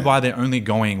 Yeah. In Dubai, they're only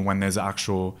going when there's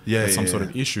some sort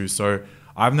of issue. So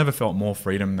I've never felt more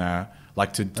freedom there,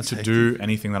 like to do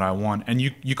anything that I want. And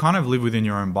you kind of live within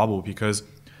your own bubble, because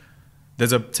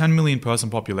there's a 10 million person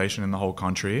population in the whole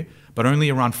country, but only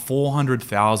around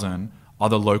 400,000 are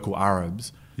the local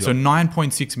Arabs. Yep. So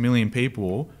 9.6 million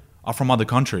people are from other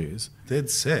countries. Dead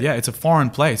set. Yeah, it's a foreign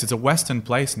place. It's a Western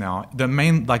place now. The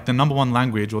number one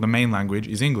language, or the main language,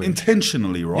 is English.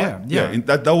 Intentionally, right? Yeah.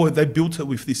 They built it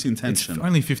with this intention. It's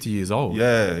only 50 years old.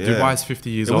 Yeah. Dubai's 50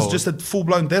 years old. It was just a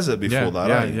full-blown desert before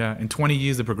that. Yeah. In 20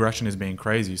 years, the progression has been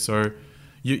crazy. So,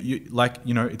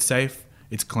 it's safe,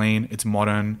 it's clean, it's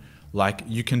modern. Like,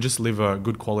 you can just live a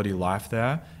good quality life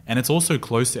there. And it's also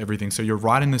close to everything. So you're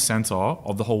right in the center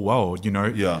of the whole world, you know?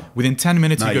 Yeah. Within 10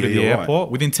 minutes, you go to the airport.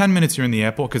 Right. Within 10 minutes, you're in the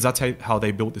airport, because that's how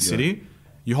they built the city.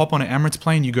 You hop on an Emirates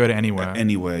plane, you go to anywhere.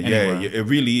 Anywhere. Yeah, it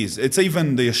really is. It's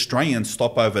even the Australian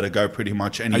stopover to go pretty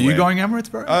much anywhere. Are you going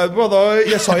Emirates, bro?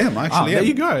 Yes, I am, actually. There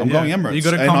you go. I'm going Emirates. You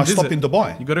got to come and I visit. stop in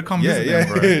Dubai. You got to come visit them,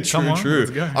 bro. True.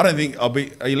 Let's go. I don't think I'll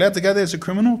be... Are you allowed to go there as a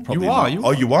criminal? Probably You are. not.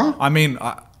 Oh, you are? I mean...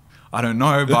 I don't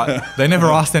know, but they never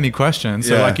asked any questions.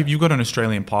 So, like, if you've got an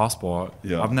Australian passport,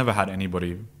 I've never had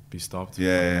anybody be stopped.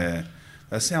 Yeah.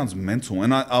 That sounds mental.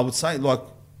 And I would say, like,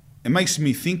 it makes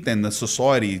me think then that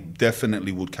society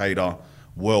definitely would cater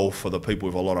well for the people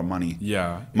with a lot of money.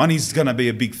 Yeah. Money's going to be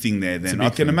a big thing there then. I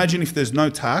can imagine if there's no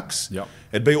tax,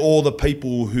 it'd be all the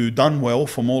people who done well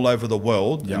from all over the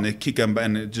world, and they kick them,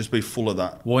 and it'd just be full of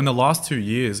that. Well, in the last 2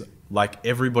 years... like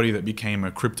everybody that became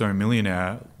a crypto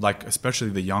millionaire, like especially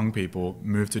the young people,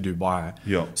 moved to Dubai.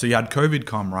 Yeah. So you had COVID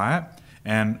come, right?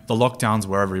 And the lockdowns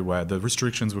were everywhere. The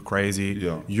restrictions were crazy.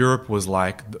 Yeah. Europe was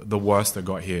like the worst that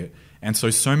got hit. And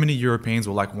so many Europeans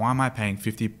were like, why am I paying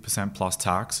 50% plus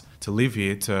tax to live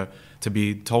here, to be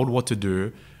told what to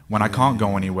do when I can't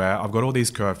go anywhere? I've got all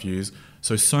these curfews.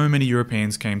 So many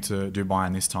Europeans came to Dubai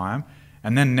in this time.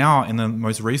 And then now in the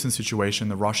most recent situation,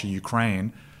 the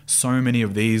Russia-Ukraine, so many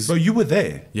of these... Bro, you were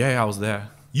there? Yeah, I was there.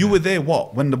 You were there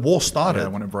what? When the war started? Yeah,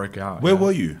 when it broke out. Where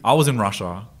were you? I was in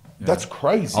Russia. Yeah. That's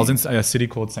crazy. I was in a city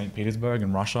called St. Petersburg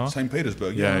in Russia. St.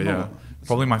 Petersburg, yeah.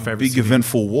 Probably my favorite big city.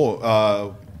 eventful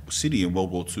war city in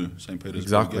World War II, St. Petersburg.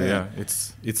 Exactly, yeah.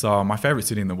 It's my favorite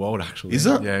city in the world, actually. Is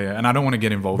it? Yeah. And I don't want to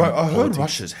get involved in I heard politics.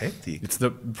 Russia's hectic. It's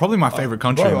probably my favorite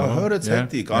country. Bro, I heard it's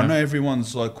hectic. I know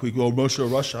everyone's like, quick,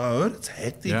 Russia. I heard it's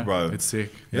hectic, bro. It's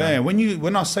sick. Yeah,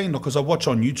 when I say, because I watch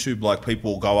on YouTube, like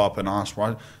people go up and ask,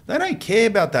 right? They don't care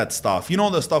about that stuff. You know,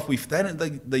 the stuff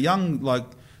the young, like,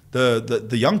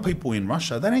 the young people in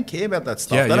Russia, they don't care about that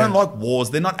stuff. They don't like wars.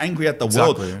 They're not angry at the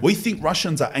world. We think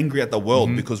Russians are angry at the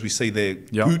world because we see their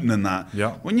Putin and that.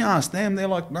 When you ask them, they're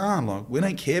like, nah, like, we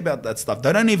don't care about that stuff.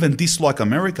 They don't even dislike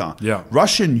America.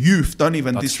 Russian youth don't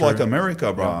even dislike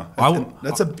America, bro.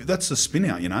 That's a spin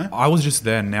out, you know? I was just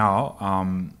there now,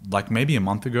 like maybe a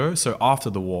month ago. So after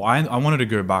the war, I wanted to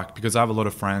go back because I have a lot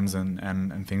of friends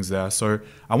and things there. So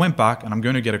I went back and I'm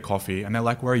going to get a coffee, and they're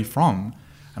like, where are you from?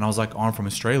 And I was like, oh, I'm from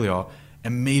Australia.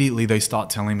 Immediately they start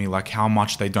telling me like how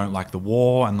much they don't like the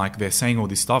war, and like they're saying all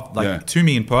this stuff like to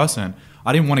me in person.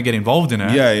 I didn't want to get involved in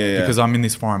it because I'm in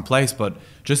this foreign place, but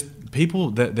just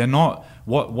people that they're not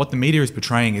what the media is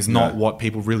portraying is not what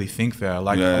people really think they're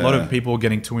like. A lot of people are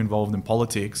getting too involved in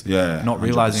politics, not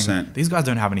realizing 100%. These guys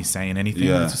don't have any say in anything.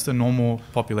 It's just a normal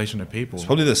population of people. It's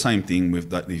probably the same thing with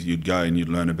that. If you'd go and you'd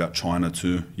learn about China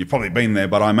too. You've probably been there,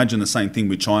 but I imagine the same thing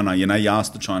with China. You know, you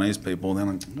ask the Chinese people, they're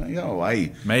like, go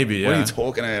away. Maybe, what are you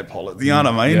talking about politics? You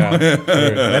know what I mean?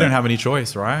 They don't have any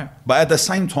choice, right? But at the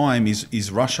same time,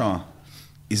 is Russia...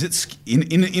 Is it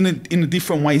in a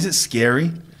different way? Is it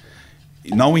scary,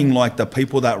 knowing like the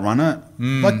people that run it,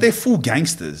 like they're full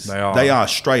gangsters? They are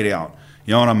straight out.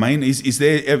 You know what I mean? Is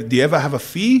there? Do you ever have a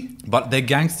fear? But they're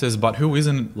gangsters. But who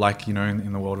isn't, like, you know,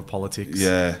 in the world of politics?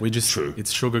 Yeah, we just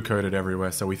it's sugar coated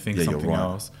everywhere, so we think something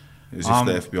else. As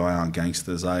if the FBI aren't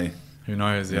gangsters, eh? Who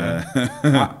knows? Yeah.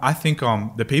 I think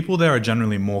the people there are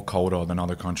generally more colder than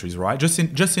other countries, right? Just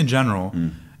in general,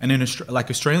 and in like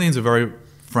Australians are very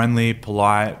friendly,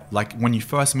 polite. Like when you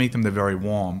first meet them, they're very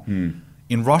warm.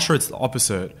 In Russia, it's the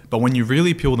opposite. But when you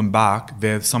really peel them back,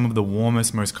 they're some of the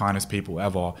warmest, most kindest people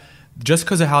ever. Just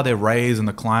because of how they're raised and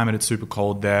the climate, it's super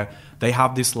cold there. They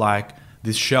have this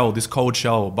cold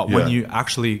shell. But when you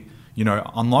actually, you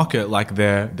know, unlock it, like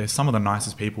they're some of the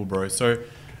nicest people, bro. So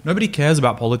nobody cares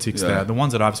about politics there. The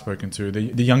ones that I've spoken to,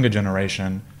 the younger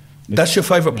generation. That's your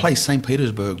favorite place, St.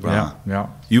 Petersburg, bro. Yeah.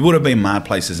 You would have been mad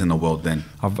places in the world then.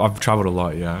 I've traveled a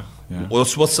lot, yeah.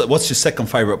 What's your second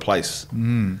favorite place?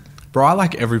 Bro, I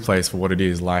like every place for what it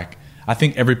is. Like, I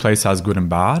think every place has good and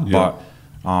bad, but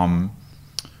I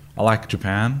like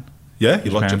Japan. Yeah,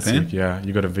 you like Japan? Sick, yeah,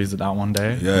 you got to visit that one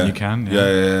day. Yeah, you can.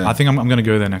 Yeah. I think I'm going to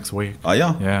go there next week. Oh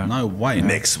yeah, yeah. No way,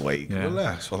 next week. Yeah.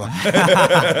 Relax. And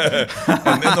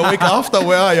then the week after,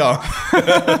 where are you?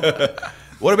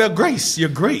 What about Greece? You're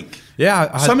Greek.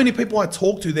 Yeah. So many people I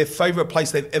talk to, their favorite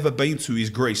place they've ever been to is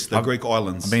Greece, the Greek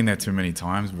islands. I've been there too many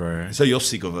times, bro. So you're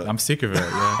sick of it? I'm sick of it,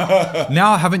 yeah.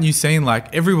 Now, haven't you seen,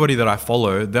 like, everybody that I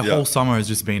follow, their whole summer has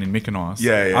just been in Mykonos.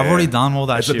 Yeah. I've already done all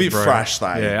that shit, bro. It's a bit fresh,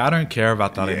 though. Yeah, I don't care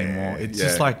about that anymore. It's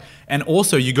just like... And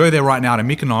also, you go there right now to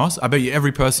Mykonos, I bet you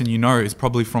every person you know is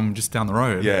probably from just down the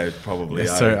road. Yeah, probably.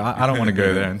 Yeah, so I don't want to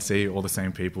go there and see all the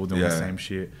same people doing the same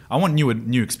shit. I want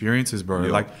new experiences, bro.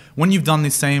 Like, when you've done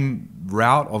the same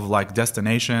route of, like,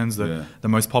 destinations, the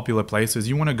most popular places,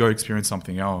 you want to go experience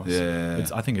something else. Yeah.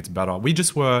 I think it's better.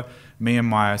 Me and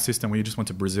my assistant, we just went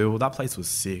to Brazil. That place was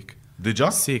sick. Did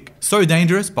you? Sick. So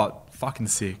dangerous, but fucking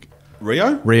sick.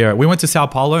 Rio? We went to Sao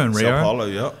Paulo and Rio. Sao Paulo,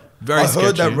 yeah. Very sketchy.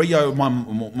 Heard that Rio,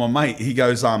 my mate, he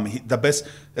goes, the best,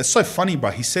 it's so funny, bro.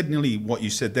 He said nearly what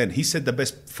you said then. He said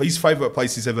his favorite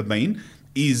place he's ever been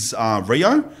is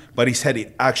Rio, but he said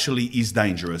it actually is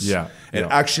dangerous. Yeah. It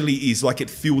actually is, like, it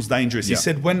feels dangerous. He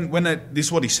said this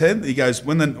is what he said. He goes,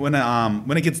 when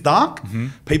it gets dark,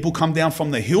 people come down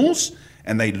from the hills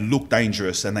and they look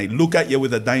dangerous and they look at you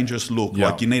with a dangerous look,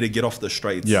 like you need to get off the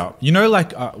streets. Yeah. You know,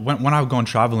 like when I've gone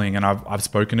traveling and I've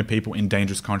spoken to people in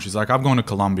dangerous countries, like I've gone to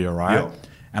Colombia, right? Yeah.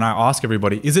 And I ask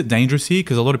everybody, is it dangerous here?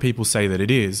 Because a lot of people say that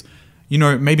it is. You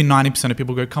know, maybe 90% of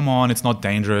people go, come on, it's not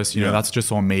dangerous. You know, that's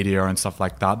just all media and stuff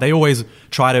like that. They always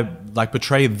try to, like,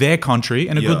 portray their country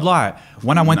in a good light.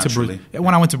 When I went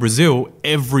to Brazil,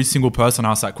 every single person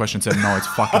asked that question said, no, it's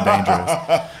fucking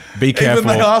dangerous. Be careful.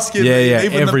 Even they ask you,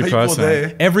 even every the people person.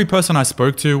 there. Every person I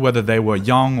spoke to, whether they were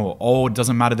young or old,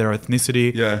 doesn't matter their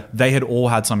ethnicity, they had all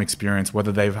had some experience,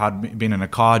 whether they've been in a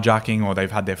carjacking or they've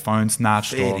had their phone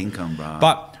snatched. Fair income, bro.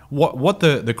 But what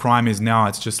the crime is now,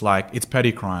 it's just like, it's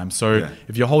petty crime. So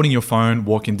if you're holding your phone,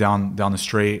 walking down the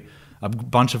street, a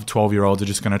bunch of 12-year-olds are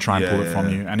just going to try and pull it from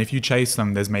you. And if you chase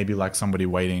them, there's maybe like somebody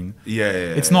waiting.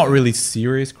 It's not really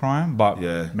serious crime, but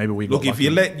maybe we Look, if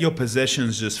you let your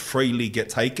possessions just freely get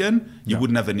taken, you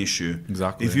wouldn't have an issue.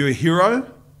 Exactly. If you're a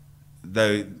hero,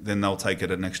 then they'll take it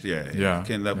the next year.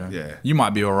 You might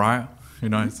be all right. Who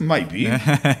knows? Maybe.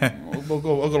 I've got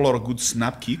a lot of good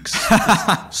snap kicks.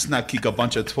 Snap kick a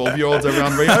bunch of 12-year-olds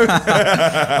around Rio.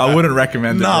 I wouldn't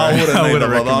recommend it. No, I wouldn't either,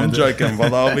 recommend brother. I'm it. joking,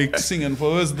 brother. I'll be singing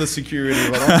for where's the security,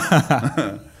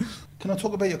 brother. Can I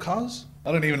talk about your cars?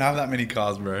 I don't even have that many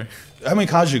cars, bro. How many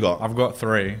cars you got? I've got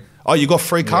 3. Oh, you got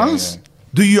 3 cars? Yeah.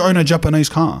 Do you own a Japanese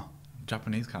car?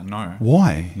 Japanese car? No.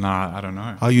 Why? Nah, I don't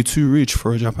know. Are you too rich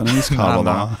for a Japanese car?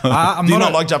 I'm Do you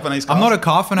not like Japanese cars? I'm not a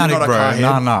car fanatic,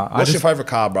 bro. No. What's your favorite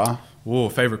car, bro? Oh,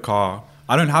 favorite car.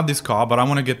 I don't have this car, but I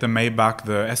want to get the Maybach,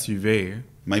 the SUV.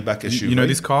 Maybach SUV. You know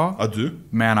this car? I do.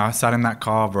 Man, I sat in that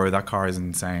car, bro. That car is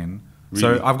insane.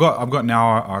 Really? So I've got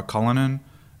now a Cullinan,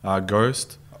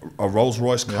 Ghost. A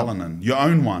Rolls-Royce Cullinan. You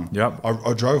own one? Yep.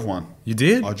 I drove one. You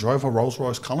did? I drove a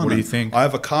Rolls-Royce Cullinan. What do you think? I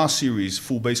have a car series,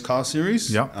 full beast car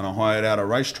series. Yep. And I hired out a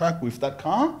racetrack with that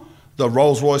car, the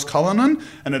Rolls-Royce Cullinan,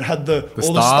 and it had all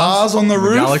the stars on the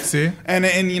roof. Galaxy.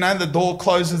 And you know, the door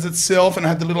closes itself and it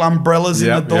had the little umbrellas in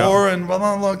the door. And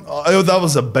I'm like, oh, that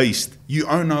was a beast. You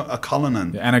own a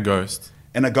Cullinan. Yeah, and a Ghost.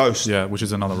 And a Ghost. Yeah, which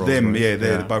is another Rolls-Royce.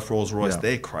 They're both Rolls-Royce.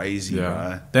 They're crazy,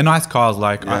 bro. They're nice cars.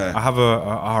 Like, I have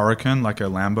a Hurricane, like a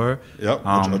Lambo. Yep,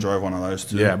 I drove one of those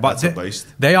too. Yeah, but that's a beast.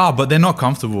 They are, but they're not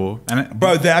comfortable.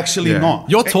 Bro, they're actually not.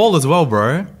 You're tall as well,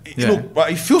 bro. Look, bro,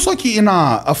 it feels like you're in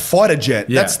a fighter jet.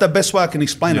 Yeah. That's the best way I can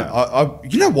explain it.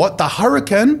 You know what? The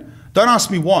Hurricane, don't ask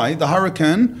me why, the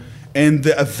Hurricane and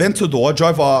the Aventador, I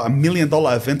drove a $1 million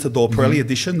Aventador Pirelli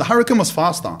edition. The Hurricane was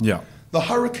faster. Yeah. The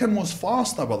Hurricane was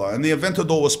faster, brother. And the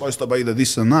Aventador was supposed to be the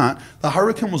this and that. The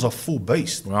Hurricane was a full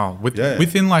beast. Wow.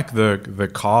 Within like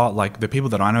the car, like the people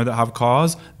that I know that have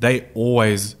cars, they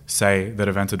always say that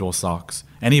Aventador sucks.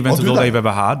 Any Aventador they've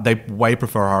ever had, they way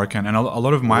prefer a Hurricane. And a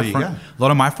lot of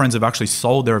my friends have actually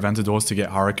sold their Aventadors to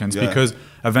get Hurricanes because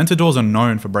Aventadors are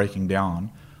known for breaking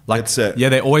down. Like,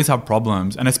 they always have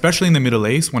problems. And especially in the Middle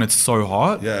East when it's so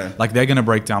hot, like they're going to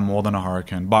break down more than a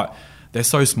Hurricane. But they're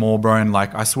so small, bro, and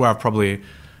like I swear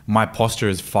my posture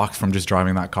is fucked from just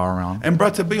driving that car around. And bro,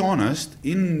 to be honest,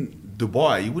 in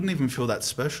Dubai, you wouldn't even feel that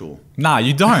special. Nah,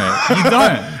 you don't. You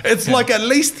don't. It's like at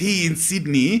least here in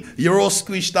Sydney, you're all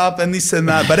squished up and this and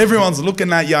that, but everyone's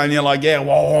looking at you and you're like, yeah,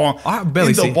 whoa. I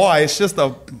barely in Dubai,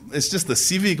 it's just a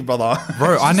Civic, brother.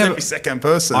 Bro, I never. Every second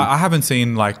person. I haven't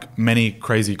seen like many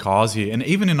crazy cars here, and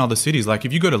even in other cities. Like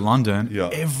if you go to London,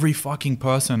 every fucking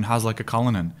person has like a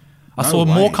Cullinan. I saw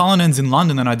more Cullinans in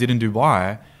London than I did in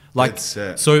Dubai. Like,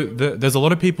 so there's a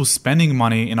lot of people spending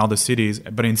money in other cities,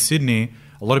 but in Sydney,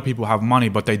 a lot of people have money,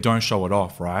 but they don't show it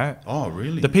off, right? Oh,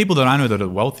 really? The people that I know that are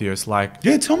wealthiest, like...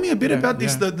 Yeah, tell me a bit about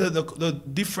this, the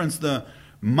difference, the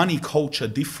money culture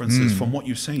differences from what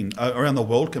you've seen around the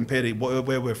world compared to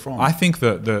where we're from. I think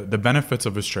that the benefits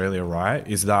of Australia, right,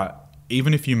 is that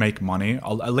even if you make money,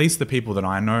 at least the people that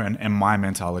I know and my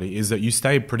mentality is that you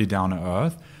stay pretty down to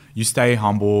earth. You stay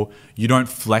humble. You don't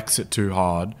flex it too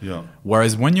hard. Yeah.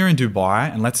 Whereas when you're in Dubai,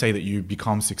 and let's say that you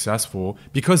become successful,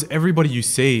 because everybody you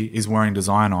see is wearing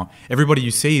designer, everybody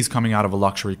you see is coming out of a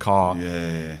luxury car.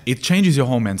 Yeah. It changes your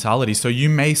whole mentality. So you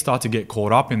may start to get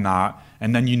caught up in that,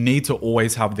 and then you need to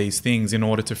always have these things in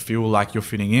order to feel like you're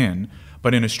fitting in.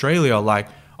 But in Australia, like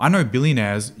I know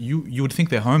billionaires, you would think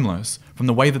they're homeless from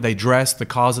the way that they dress, the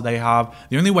cars that they have.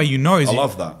 The only way you know is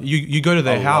you go to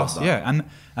their house. Yeah,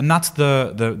 and that's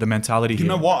the mentality here. You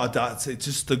know what?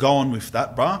 Just to go on with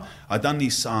that, bro. I done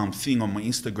this thing on my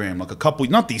Instagram, like a couple.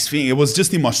 Not this thing. It was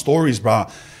just in my stories, bro.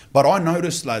 But I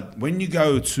noticed like when you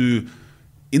go to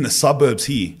in the suburbs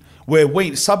here,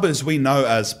 where suburbs we know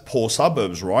as poor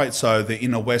suburbs, right? So the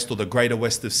inner west or the greater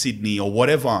west of Sydney or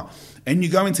whatever. And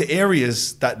you go into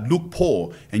areas that look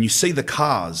poor and you see the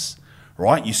cars,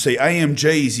 right? You see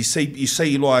AMGs, you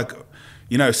see like,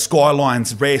 you know,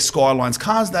 Skylines, rare Skylines,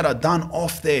 cars that are done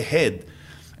off their head.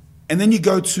 And then you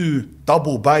go to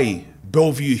Double Bay,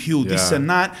 Bellevue Hill, this and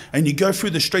that, and you go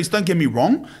through the streets. Don't get me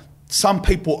wrong, some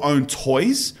people own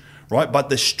toys, right? But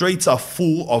the streets are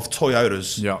full of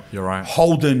Toyotas. Yeah, you're right.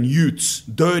 Holden Utes,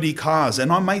 dirty cars.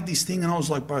 And I made this thing and I was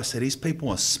like, bro, I said, these people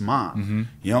are smart. You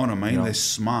know what I mean? Yeah. They're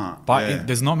smart. But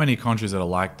there's not many countries that are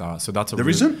like that. So that's There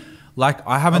isn't? Like,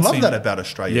 I haven't seen... I love that about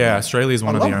Australia. Yeah, Australia is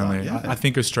one of the only... Yeah. I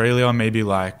think Australia, maybe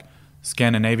like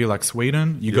Scandinavia, like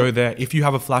Sweden, you go there. If you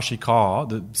have a flashy car,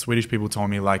 the Swedish people told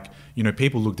me like, you know,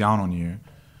 people look down on you.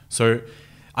 So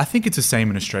I think it's the same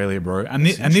in Australia, bro. And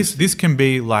this can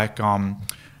be like...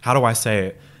 how do I say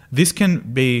it? This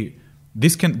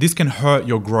can hurt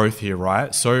your growth here,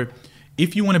 right? So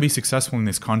if you want to be successful in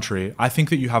this country, I think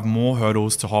that you have more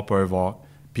hurdles to hop over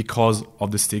because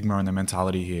of the stigma and the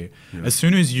mentality here. Yeah. As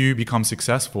soon as you become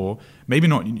successful, maybe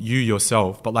not you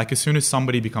yourself, but like as soon as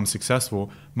somebody becomes successful,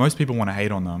 most people want to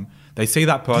hate on them. They see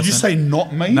that person. Did you say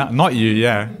not me? Not you,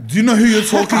 yeah. Do you know who you're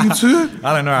talking to?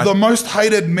 I don't know. The most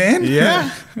hated man? Yeah.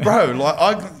 Bro,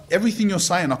 like everything you're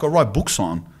saying, I could write books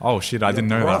on. Oh shit, I didn't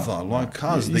know that. Brother, like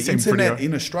cuz the internet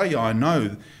in Australia, I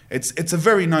know, it's a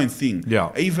very known thing.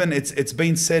 Yeah. Even it's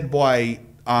been said by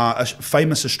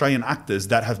famous Australian actors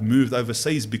that have moved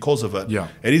overseas because of it. Yeah.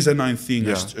 It is a known thing.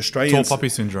 Yeah. Australians, tall puppy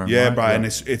syndrome. Yeah, right? bro. Yeah. And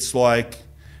it's like,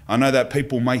 I know that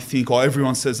people may think, oh,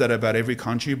 everyone says that about every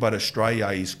country, but Australia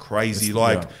is crazy.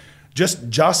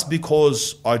 Just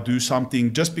because I do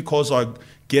something, just because I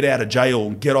get out of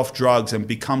jail, get off drugs and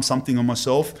become something of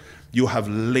myself, you'll have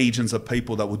legions of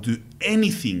people that will do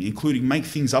anything, including make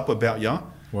things up about you.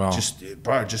 Wow.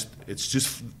 It's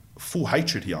just full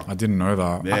hatred here. I didn't know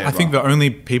that. Yeah, I think the only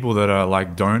people that are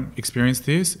like don't experience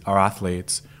this are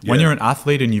athletes. When you're an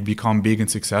athlete and you become big and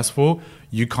successful,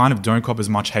 you kind of don't cop as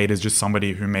much hate as just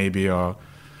somebody who may be a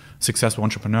successful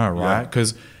entrepreneur, right?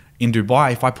 Because in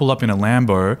Dubai, if I pull up in a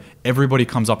Lambo, everybody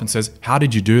comes up and says, how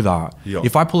did you do that? Yeah.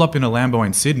 If I pull up in a Lambo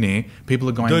in Sydney, people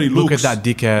are going, look at that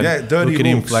dickhead, look at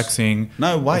him flexing.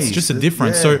 No way. It's just a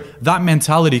difference. Yeah. So that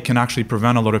mentality can actually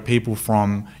prevent a lot of people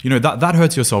from, you know, that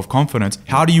hurts your self-confidence.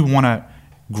 How do you want to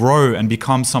grow and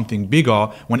become something bigger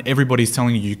when everybody's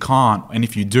telling you can't? And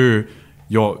if you do,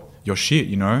 you're shit,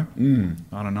 you know?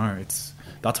 I don't know.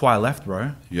 That's why I left,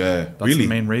 bro. Yeah, That's the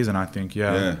main reason, I think.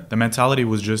 Yeah. The mentality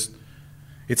was just...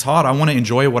 It's hard. I want to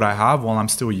enjoy what I have while I'm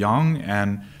still young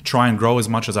and try and grow as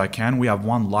much as I can. We have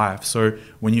one life. So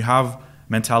when you have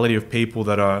mentality of people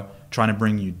that are trying to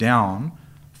bring you down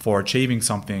for achieving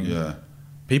something,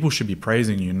 people should be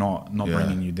praising you, not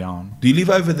bringing you down. Do you live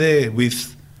over there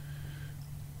with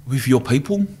your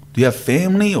people? Do you have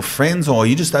family or friends, or are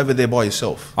you just over there by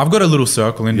yourself? I've got a little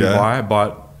circle in Dubai,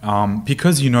 but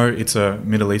because, you know, it's a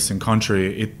Middle Eastern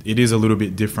country, it is a little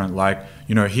bit different. Like,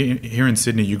 you know, here in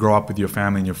Sydney, you grow up with your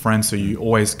family and your friends, so you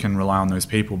always can rely on those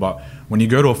people. But when you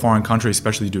go to a foreign country,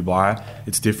 especially Dubai,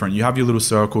 it's different. You have your little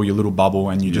circle, your little bubble,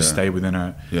 and you just stay within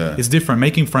it. It's different.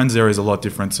 Making friends there is a lot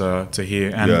different to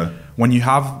here. And when you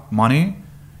have money,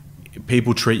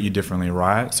 people treat you differently,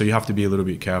 right? So you have to be a little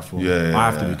bit careful. Yeah, I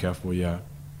have to be careful, yeah.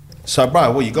 So,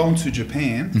 bro, well, you're going to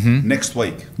Japan next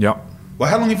week. Yep. Well,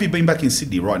 how long have you been back in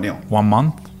Sydney right now? 1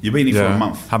 month. You've been here for a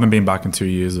month? Haven't been back in 2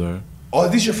 years, though. Oh,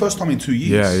 this is your first time in 2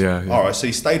 years? Yeah. All right, so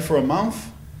you stayed for a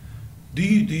month. Do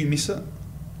you miss it?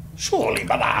 Surely,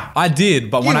 brother. I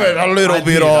did, but when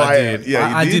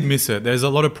I did miss it. There's a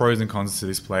lot of pros and cons to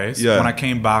this place. Yeah. When I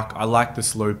came back, I like the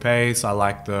slow pace. I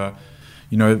like the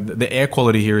air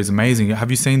quality here is amazing.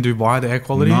 Have you seen Dubai? The air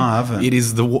quality? No, I haven't. It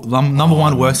is the number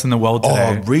one worst in the world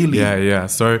today. Oh, really? Yeah.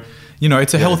 So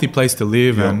it's a healthy place to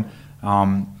live, and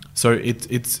so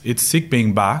it's sick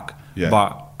being back. Yeah.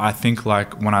 But I think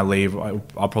like when I leave,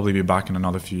 I'll probably be back in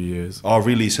another few years. Oh,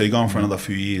 really? So you're going for another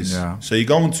few years? Yeah. So you're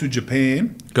going to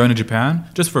Japan? Going to Japan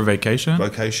just for a vacation.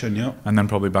 Vacation, yeah. And then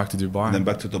probably back to Dubai. And then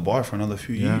back to Dubai for another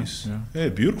few years. Yeah.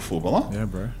 Beautiful, brother. Yeah,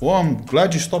 bro. Well, I'm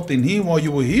glad you stopped in here while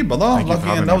you were here, brother. Thank you for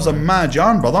having that me, was a mad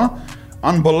yarn, brother.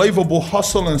 Unbelievable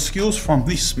hustle and skills from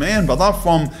this man, brother.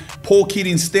 From poor kid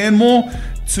in Stanmore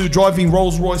to driving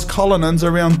Rolls Royce Cullinans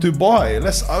around Dubai.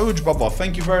 Let's Oj, brother.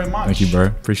 Thank you very much. Thank you, bro.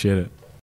 Appreciate it.